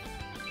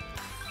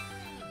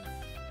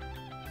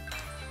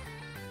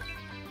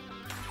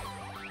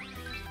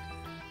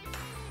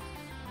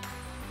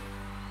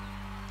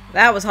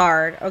 That was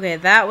hard. Okay,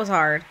 that was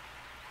hard.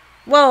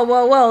 Whoa,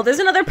 whoa, whoa. There's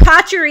another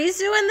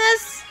Pachirisu in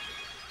this?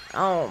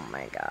 Oh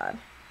my god.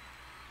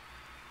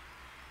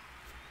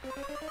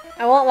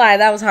 I won't lie,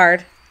 that was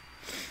hard.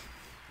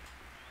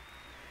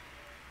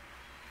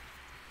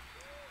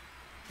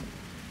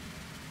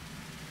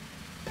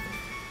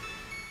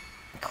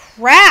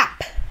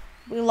 Crap!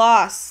 We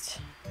lost.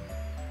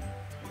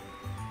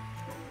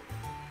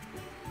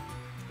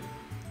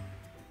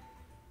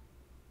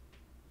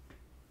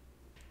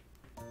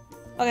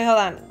 Okay, hold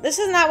on. This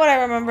is not what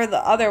I remember the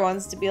other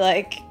ones to be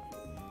like.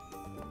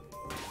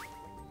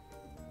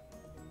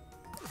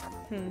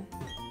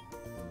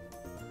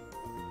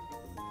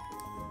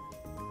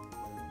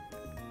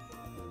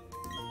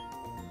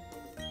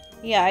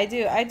 Yeah, I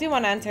do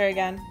want to enter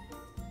again.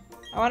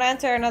 I want to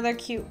enter another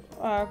cute,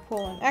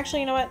 cool one.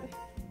 Actually, you know what?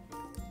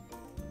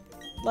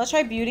 Let's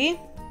try beauty.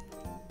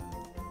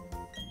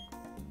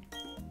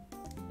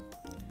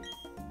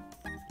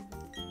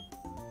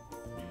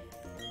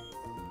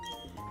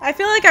 I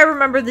feel like I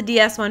remember the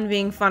DS one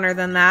being funner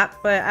than that,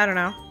 but I don't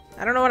know.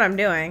 I don't know what I'm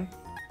doing.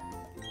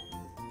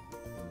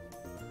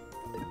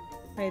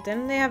 Wait,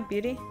 didn't they have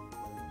beauty?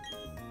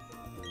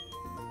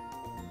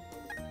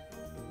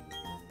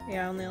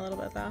 Yeah, only a little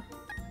bit though.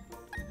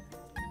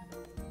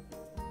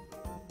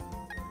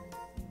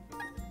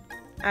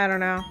 I don't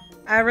know.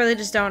 I really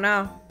just don't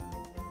know.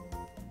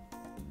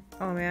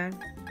 Oh man.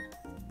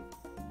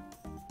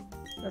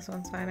 This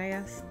one's fine, I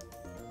guess.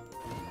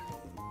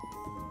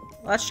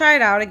 Let's try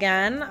it out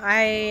again.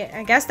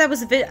 I guess that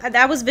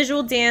was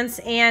visual dance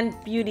and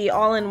beauty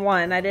all in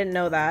one. I didn't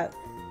know that.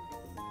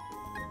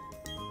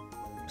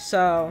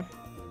 So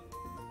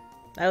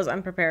I was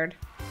unprepared.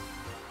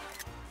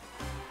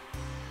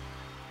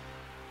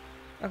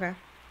 Okay.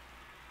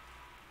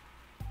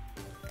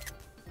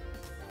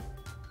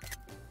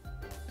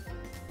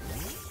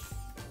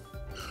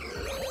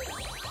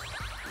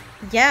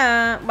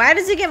 Yeah. Why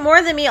does he get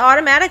more than me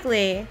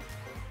automatically?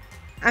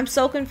 I'm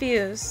so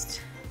confused.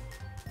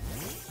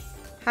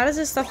 How does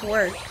this stuff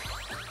work?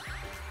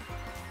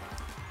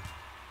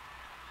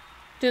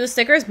 Do the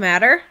stickers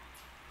matter?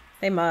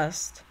 They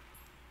must.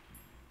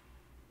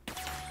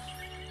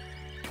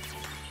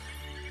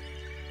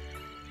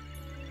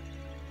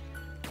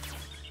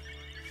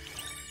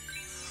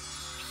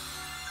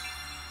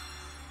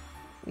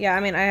 Yeah,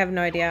 I mean, I have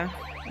no idea.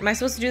 Am I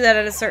supposed to do that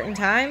at a certain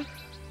time?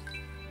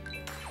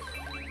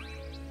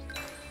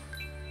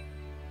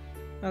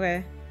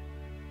 Okay.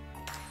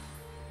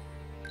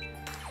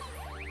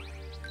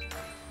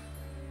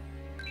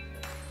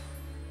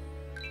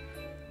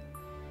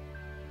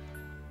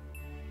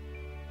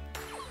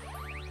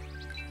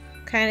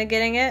 Kind of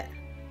getting it.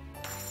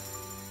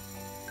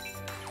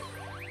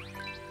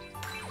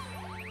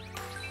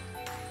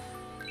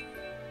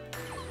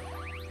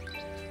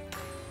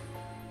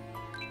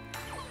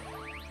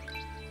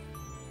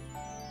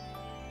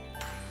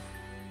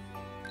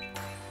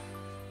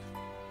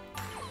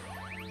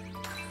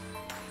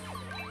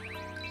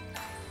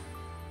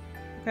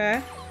 Okay.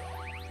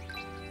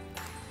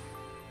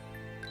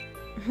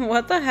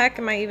 What the heck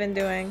am I even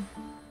doing?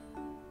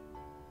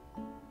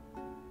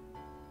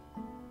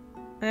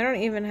 I don't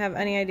even have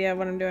any idea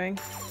what I'm doing.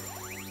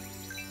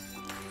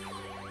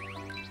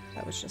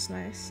 That was just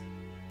nice.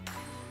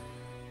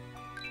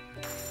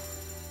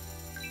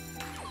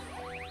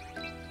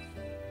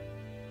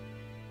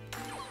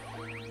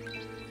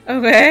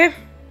 Okay.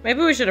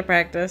 Maybe we should have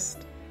practiced.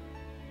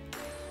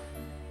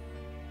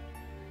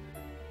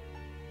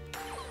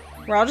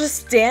 We're all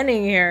just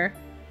standing here.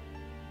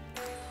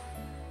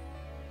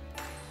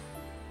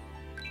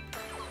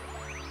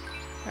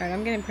 Alright,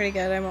 I'm getting pretty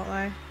good, I won't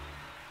lie.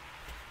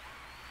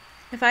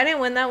 If I didn't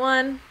win that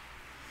one,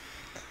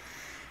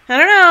 I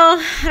don't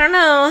know. I don't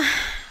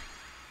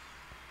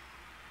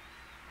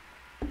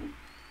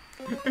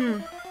know.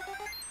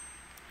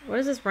 What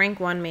does this rank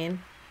 1 mean?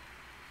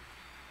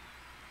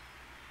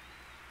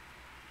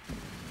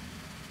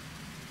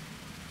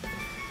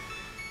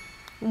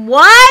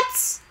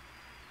 What?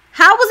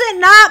 How was it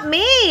not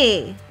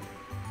me?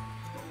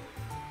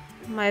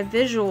 My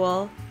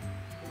visual.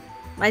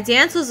 My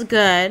dance was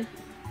good.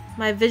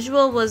 My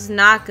visual was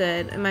not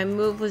good. And my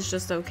move was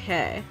just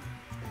okay.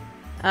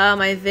 Oh,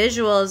 my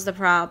visual is the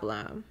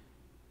problem.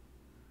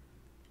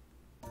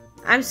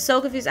 I'm so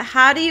confused.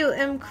 How do you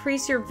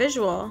increase your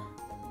visual?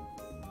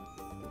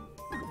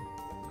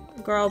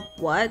 Girl,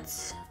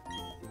 what?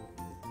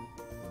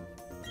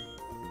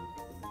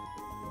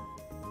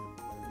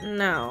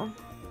 No.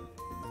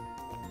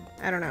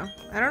 I don't know.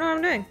 I don't know what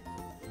I'm doing.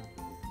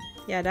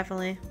 Yeah,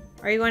 definitely.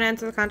 Are you going to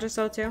enter the contest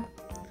though too?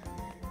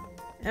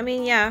 I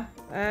mean, yeah.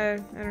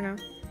 I don't know.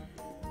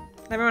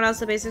 Everyone else,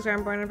 the basics are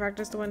important in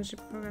practice to win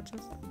super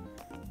contest.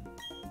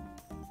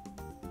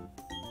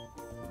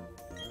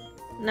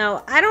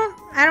 No, I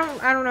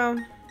don't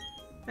know.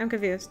 I'm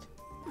confused.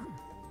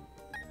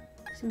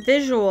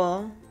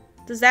 Visual.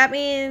 Does that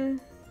mean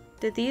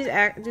that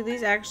do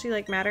these actually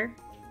like matter?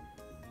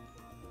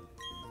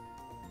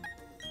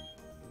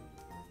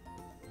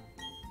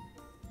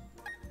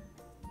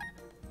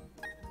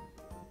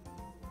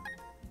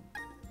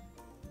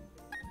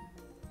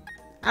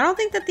 I don't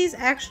think that these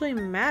actually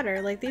matter.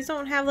 Like, these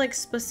don't have, like,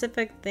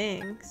 specific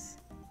things.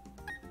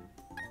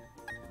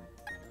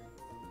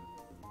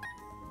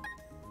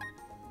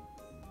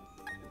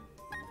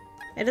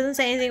 It doesn't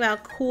say anything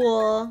about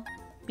cool,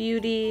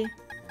 beauty,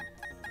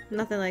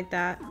 nothing like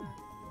that.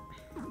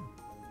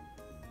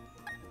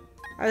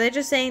 Are they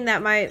just saying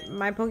that my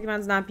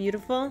Pokemon's not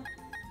beautiful?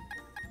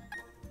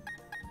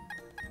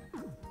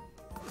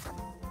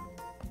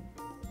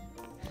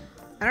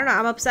 I don't know.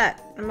 I'm upset.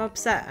 I'm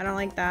upset. I don't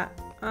like that.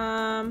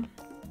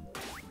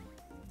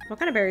 What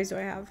kind of berries do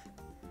I have?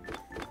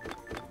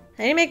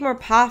 I need to make more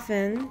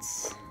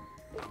poffins.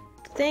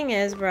 The thing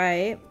is,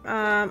 right,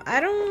 I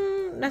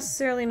don't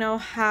necessarily know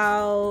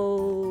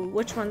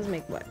which ones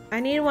make what.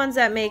 I need ones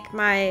that make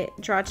my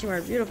Jirachi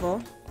more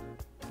beautiful.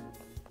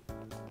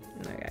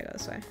 I gotta go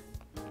this way.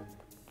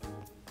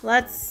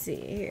 Let's see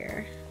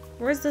here.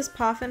 Where's this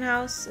poffin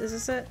house? Is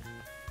this it?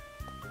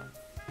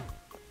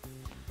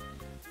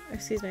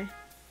 Excuse me.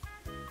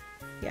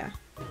 Yeah.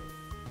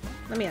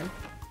 Let me in.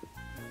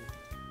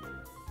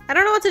 I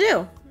don't know what to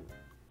do.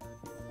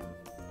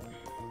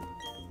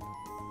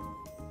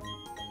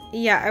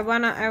 Yeah,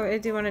 I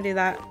do wanna do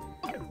that.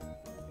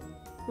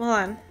 Hold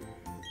on.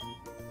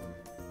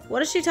 What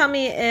does she tell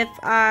me if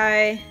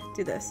I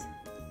do this?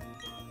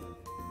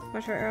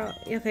 Watch for arrow.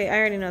 Okay, I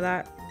already know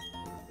that.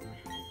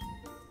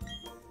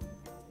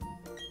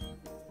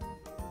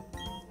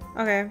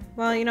 Okay,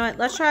 well, you know what?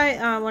 Let's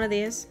try one of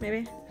these,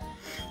 maybe.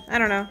 I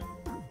don't know.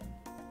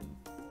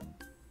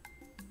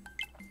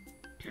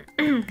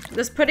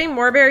 Does putting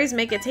more berries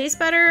make it taste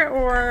better,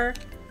 or...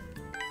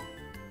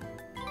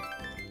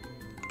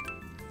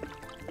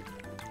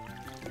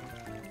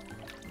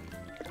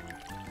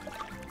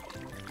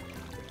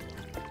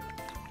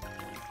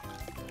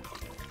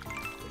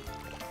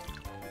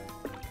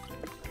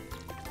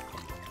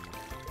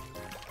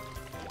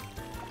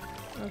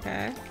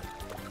 Okay.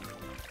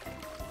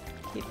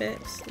 Keep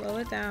it, slow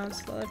it down,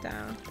 slow it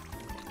down.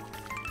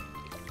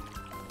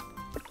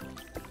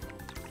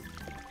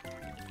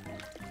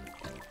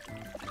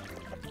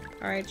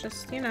 Alright,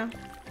 just, you know,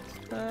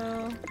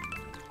 slow.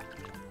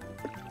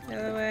 The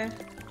other way.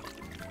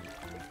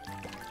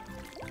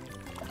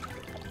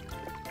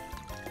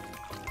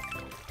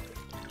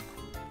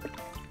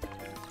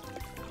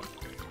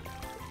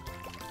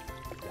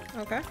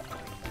 Okay.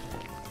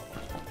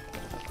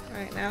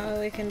 Alright, now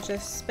we can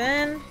just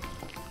spin.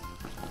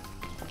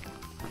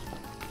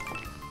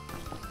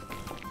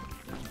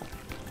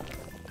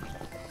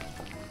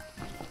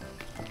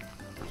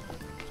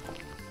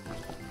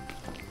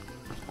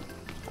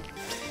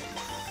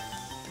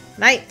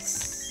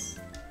 Nice.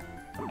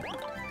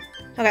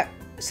 Okay,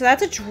 so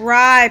that's a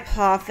dry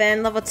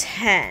puffin, level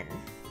 10.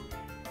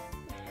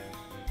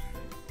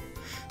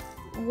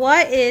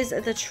 What is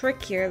the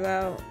trick here,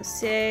 though?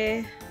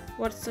 Say,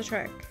 what's the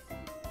trick?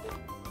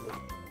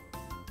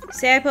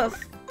 Say I put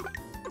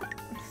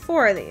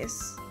 4 of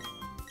these.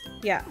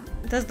 Yeah.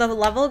 Does the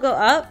level go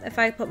up if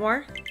I put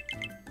more?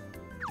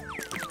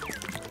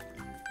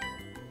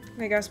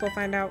 I guess we'll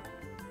find out.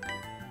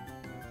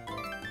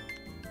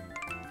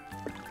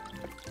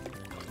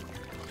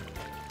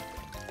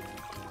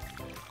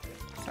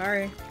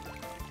 Sorry.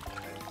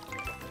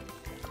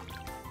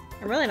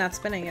 I'm really not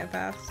spinning it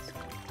fast.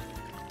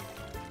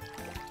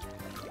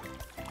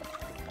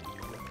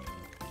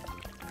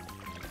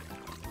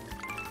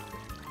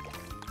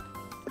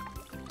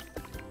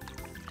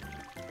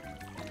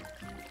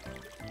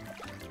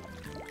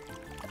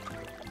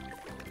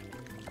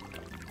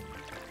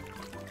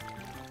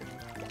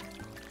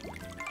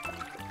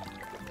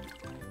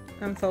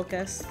 I'm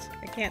focused.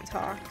 I can't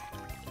talk.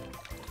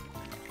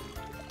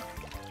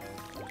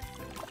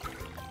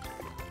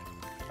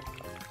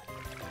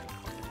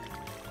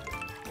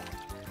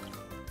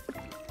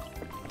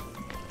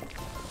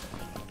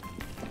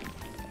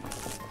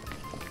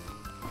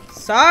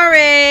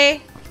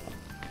 Sorry!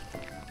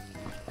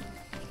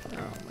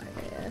 Oh my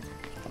god.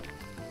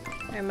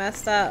 I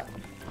messed up.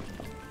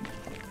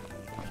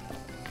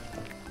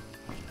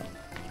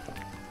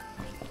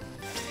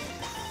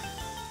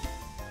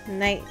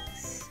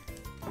 Nice.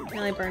 I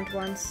only burned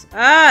once.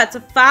 Ah, it's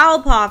a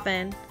foul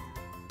poppin'.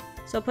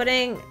 So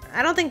putting...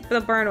 I don't think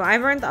the burn one. I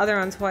burned the other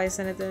one twice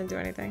and it didn't do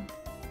anything.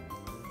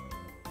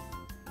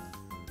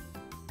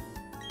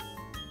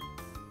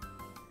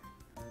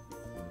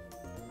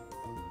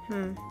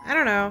 I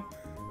don't know.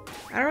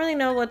 I don't really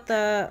know what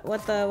the...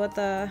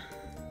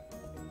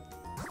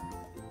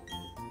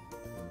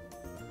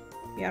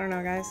 Yeah, I don't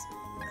know, guys.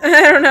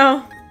 I don't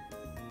know.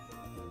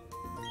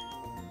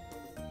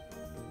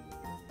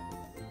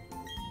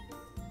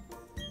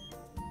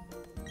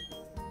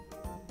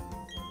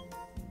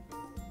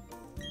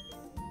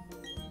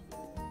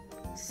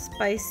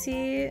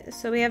 Spicy.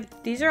 So we have...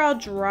 These are all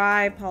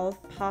dry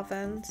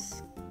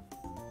puffins.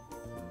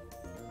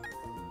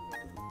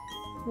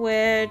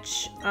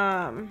 Which,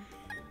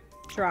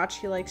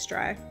 Jirachi likes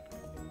dry.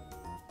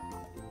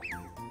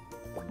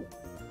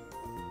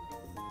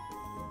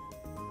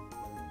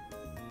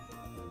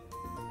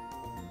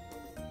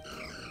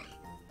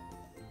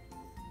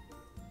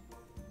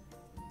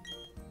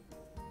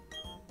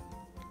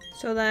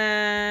 So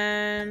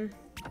then...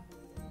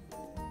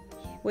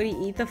 Would he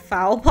eat the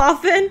foul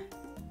puffin?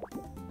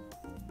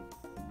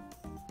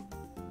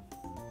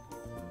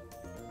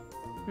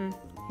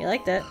 He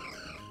liked it.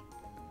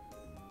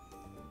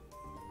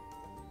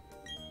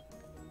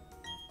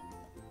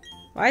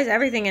 Why is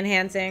everything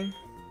enhancing?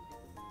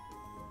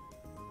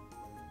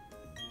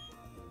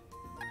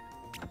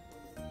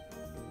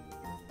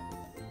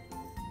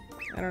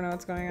 I don't know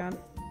what's going on.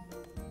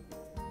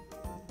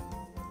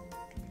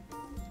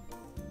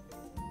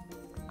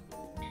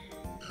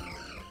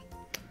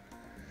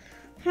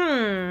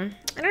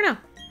 I don't know.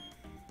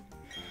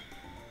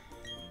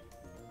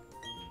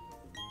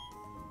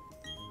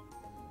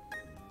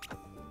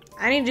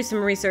 I need to do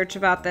some research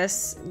about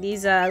these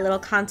little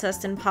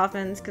contests and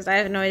puffins, because I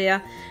have no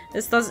idea.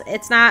 It's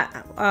not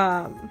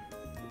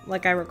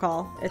like I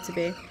recall it to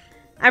be.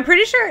 I'm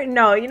pretty sure,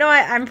 no, you know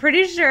what? I'm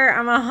pretty sure,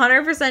 I'm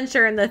 100%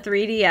 sure in the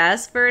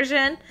 3DS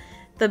version,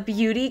 the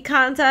beauty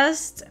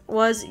contest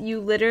was you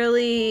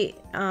literally,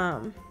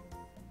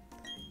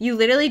 You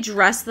literally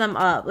dress them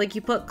up. Like, you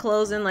put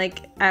clothes and,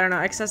 like, I don't know,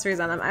 accessories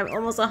on them. I'm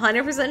almost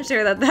 100%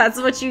 sure that that's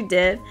what you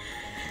did.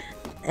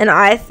 And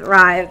I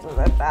thrived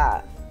with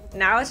that.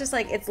 Now it's just,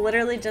 like, it's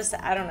literally just,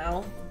 I don't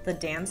know, the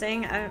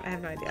dancing. I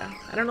have no idea.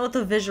 I don't know what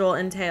the visual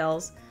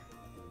entails.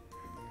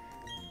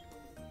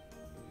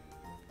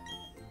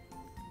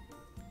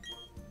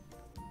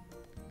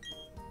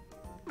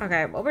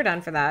 Okay, well, we're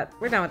done for that.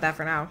 We're done with that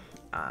for now.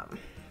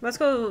 Let's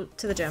go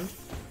to the gym,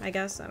 I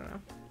guess. I don't know.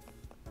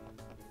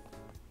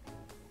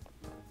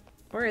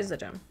 Where is the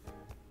gym?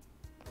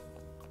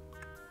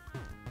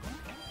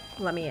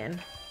 Let me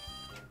in.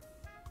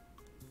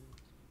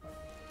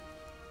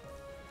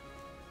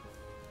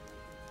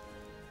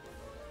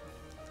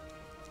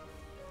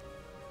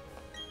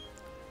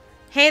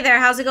 Hey there,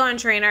 how's it going,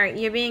 trainer?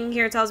 You being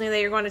here tells me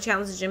that you're going to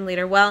challenge the gym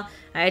leader. Well,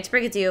 I hate to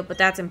break it to you, but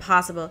that's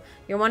impossible.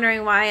 You're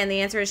wondering why, and the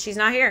answer is she's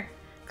not here.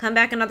 Come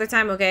back another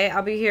time, okay?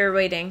 I'll be here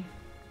waiting.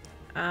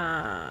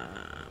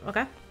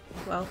 Okay.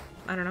 Well,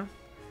 I don't know.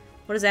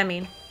 What does that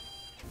mean?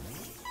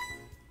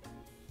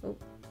 Oh,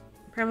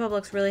 Grandpa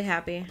looks really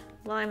happy.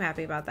 Well, I'm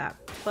happy about that.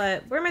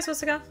 But where am I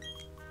supposed to go?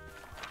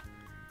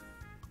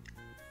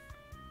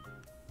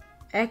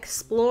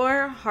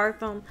 Explore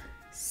Hearthome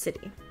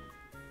City.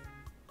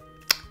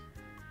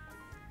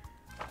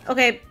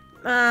 Okay,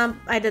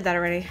 I did that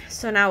already.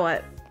 So now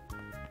what?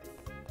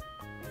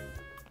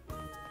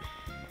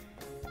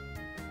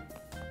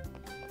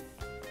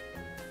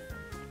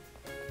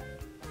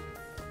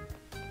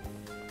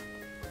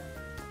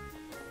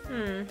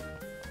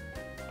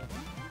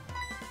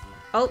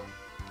 Oh,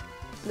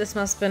 this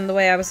must have been the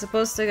way I was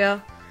supposed to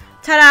go.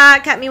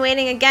 Ta-da! Kept me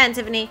waiting again,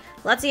 Tiffany.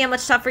 Let's see how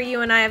much tougher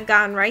you and I have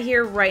gotten right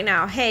here, right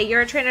now. Hey,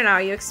 you're a trainer now.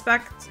 You're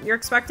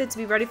expected to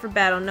be ready for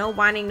battle. No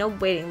whining, no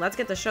waiting. Let's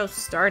get the show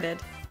started.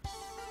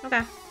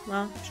 Okay,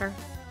 well, sure.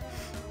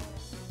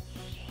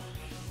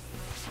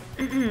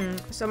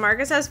 So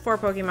Marcus has 4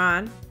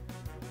 Pokemon.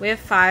 We have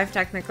 5,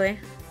 technically.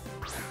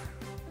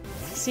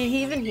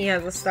 See, even he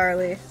has a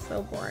Starly.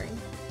 So boring.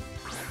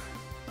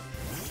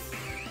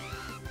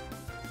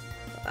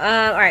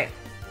 Alright.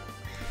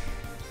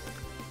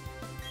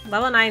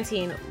 Level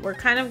 19. We're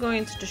kind of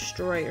going to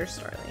destroy your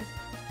Starly.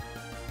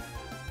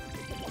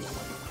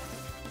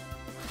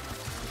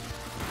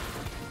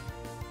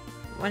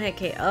 One hit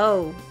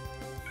KO.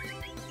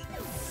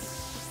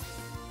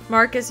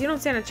 Marcus, you don't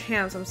stand a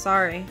chance. I'm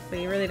sorry, but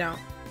you really don't.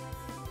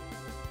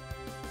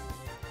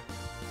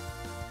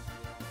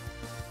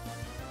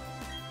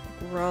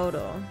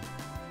 Grotto.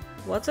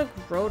 What's a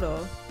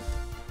Grotto?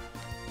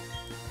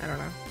 I don't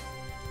know.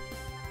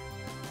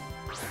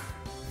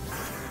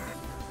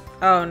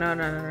 Oh,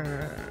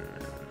 no.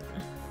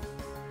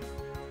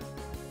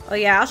 Oh,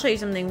 yeah, I'll show you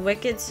something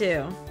wicked,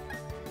 too.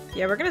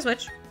 Yeah, we're gonna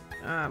switch.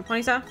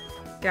 Ponyta,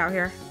 get out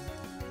here.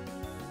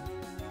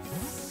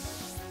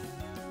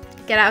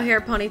 Get out here,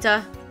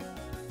 Ponyta.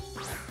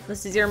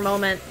 This is your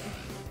moment.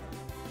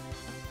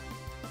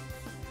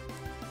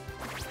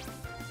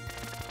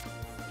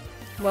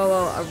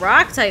 Whoa, a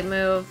rock type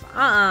move?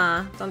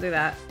 Don't do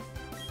that.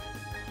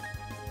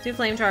 Do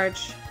flame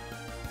charge.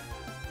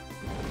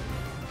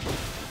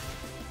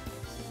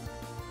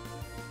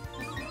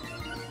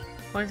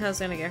 Ponyta's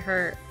gonna get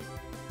hurt.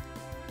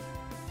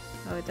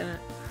 Oh, it didn't.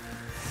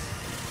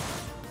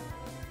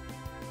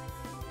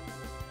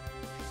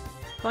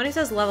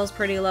 Ponyta's level's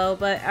pretty low,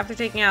 but after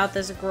taking out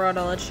this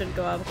Grotto, it should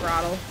go up.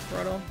 Grotto,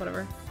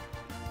 whatever.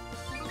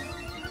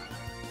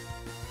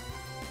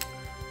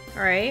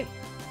 Alright.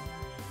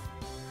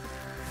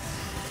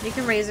 You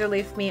can Razor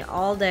Leaf me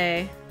all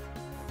day.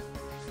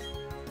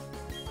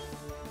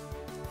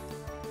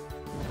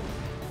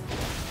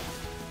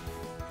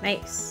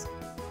 Nice.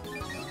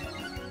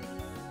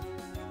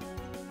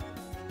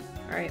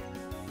 Alright.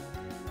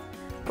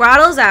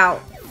 Grotto's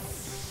out.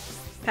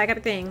 Pack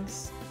up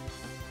things.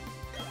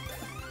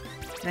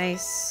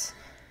 Nice.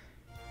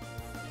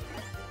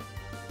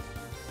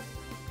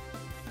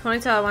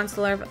 Ponyta wants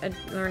to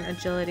learn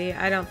agility.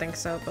 I don't think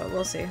so, but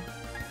we'll see.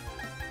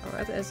 Oh,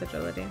 it is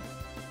agility.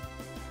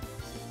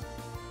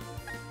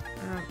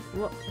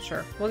 Well,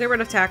 sure. We'll get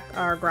rid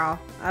of Growl.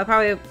 I'll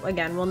probably,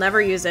 again, we'll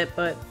never use it,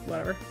 but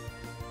whatever.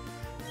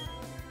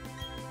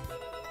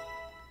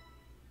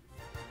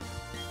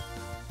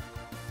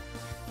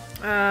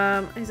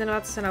 He's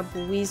about to send out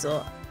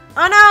Weasel.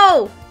 Oh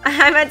no!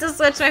 I meant to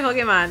switch my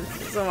Pokemon.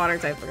 It's a water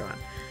type Pokemon.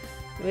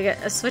 We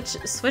get a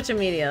switch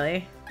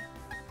immediately.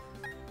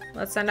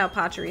 Let's send out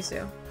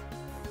Pachirisu.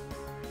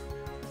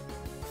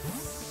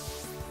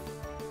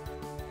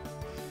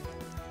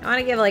 I want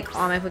to give like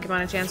all my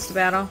Pokemon a chance to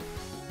battle.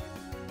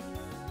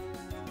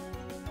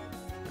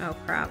 Oh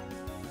crap.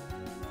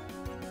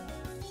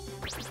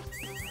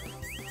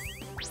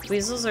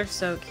 Weasels are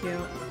so cute.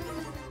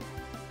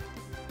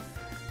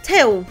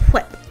 Tail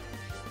Whip.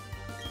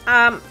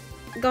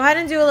 Go ahead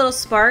and do a little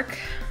Spark.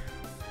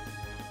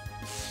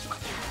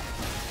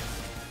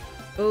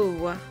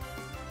 Ooh.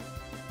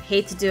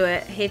 Hate to do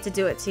it. Hate to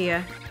do it to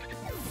you.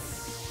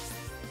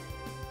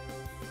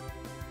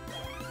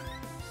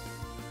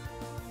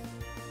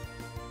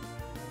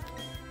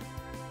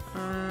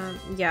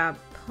 Yeah,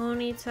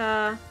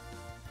 Ponyta.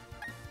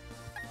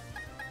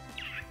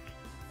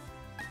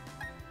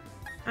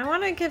 I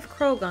want to give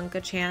Krogunk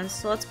a chance,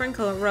 so let's bring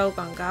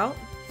Krogunk out.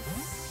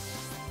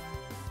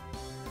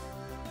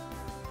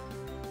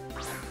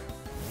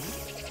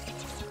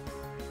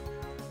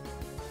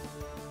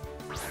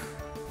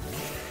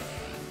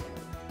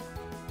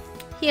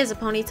 He has a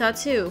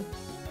Ponyta too.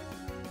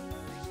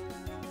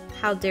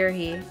 How dare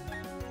he?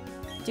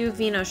 Do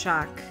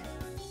Venoshock.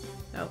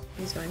 Oh,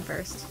 he's going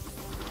first.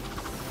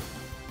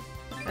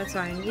 That's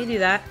fine. You do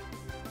that.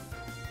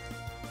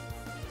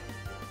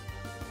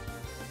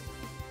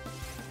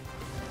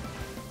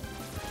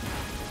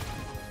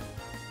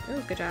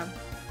 Ooh, good job.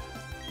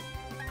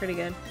 Pretty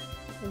good.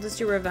 We'll just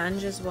do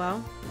Revenge as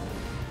well.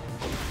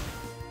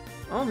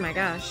 Oh my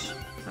gosh.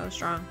 That was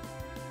strong.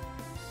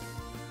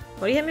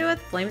 What do you hit me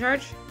with? Flame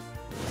Charge?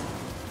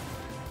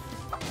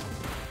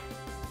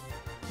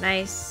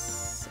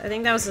 Nice. I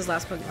think that was his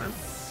last Pokemon.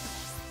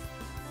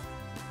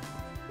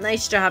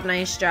 Nice job,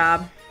 nice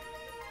job.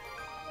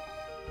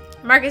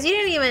 Marcus, you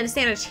didn't even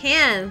stand a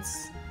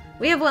chance.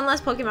 We have one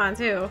less Pokemon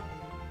too.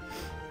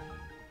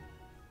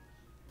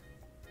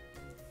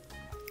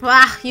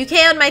 Wow, you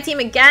KO'd my team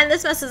again?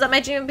 This messes up my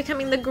dream of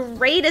becoming the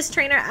greatest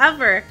trainer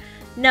ever.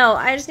 No,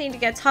 I just need to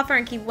get tougher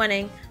and keep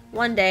winning.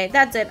 One day,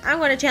 that's it. I'm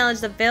going to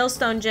challenge the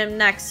Veilstone Gym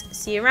next.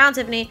 See you around,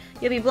 Tiffany.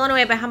 You'll be blown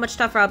away by how much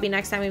tougher I'll be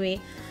next time we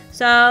meet.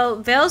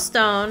 So,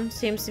 Veilstone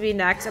seems to be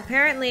next.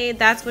 Apparently,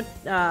 that's what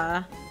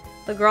the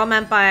girl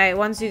meant by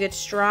once you get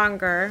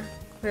stronger.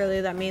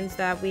 Clearly, that means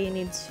that we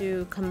need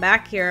to come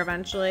back here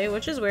eventually,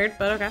 which is weird,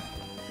 but okay.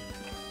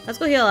 Let's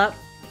go heal up.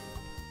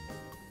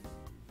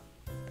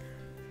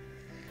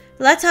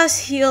 Let us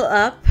heal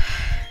up.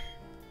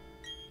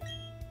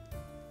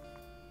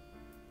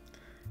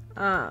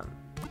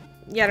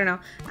 Yeah, I don't know.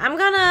 I'm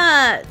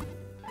gonna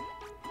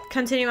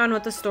continue on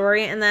with the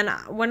story, and then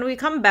when we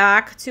come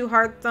back to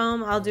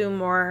Hearthome, I'll do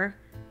more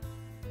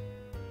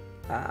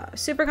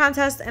super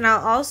contests, and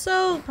I'll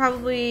also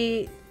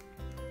probably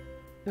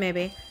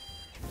maybe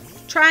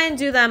try and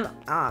do them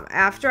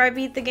after I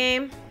beat the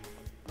game.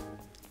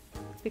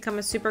 Become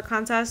a super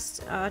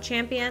contest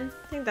champion.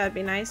 I think that'd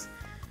be nice.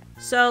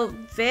 So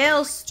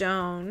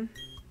Veilstone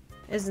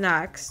is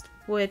next,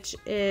 which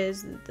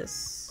is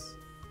this.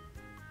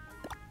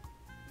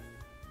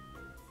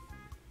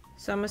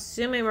 So I'm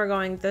assuming we're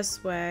going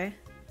this way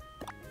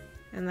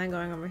and then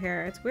going over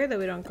here. It's weird that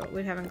we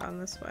haven't gone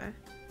this way.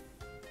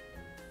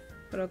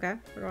 But okay,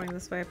 we're going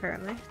this way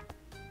apparently.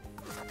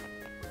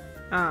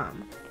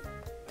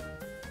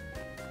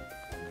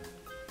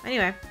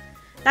 Anyway,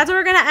 that's where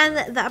we're gonna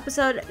end the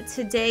episode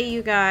today,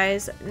 you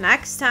guys.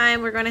 Next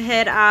time we're gonna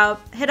hit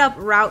up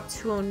Route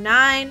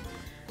 209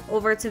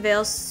 over to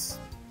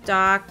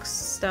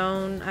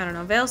Veilstockstone, I don't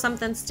know, Veil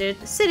something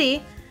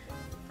city.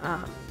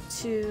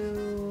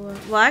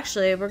 Well,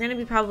 actually, we're gonna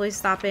be probably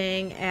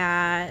stopping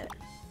at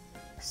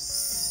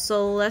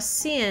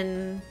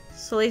Silesian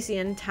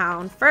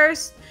Town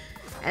first,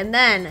 and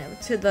then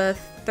to the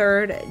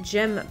third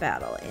gym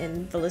battle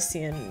in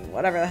Silesian,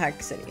 whatever the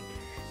heck city.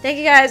 Thank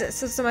you guys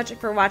so much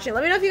for watching.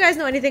 Let me know if you guys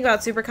know anything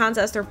about Super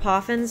Contest or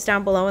Poffins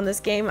down below in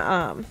this game.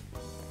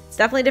 It's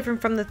definitely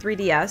different from the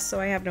 3DS, so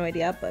I have no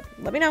idea, but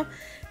let me know.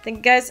 Thank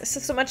you guys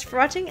so much for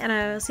watching, and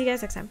I'll see you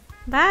guys next time.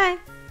 Bye!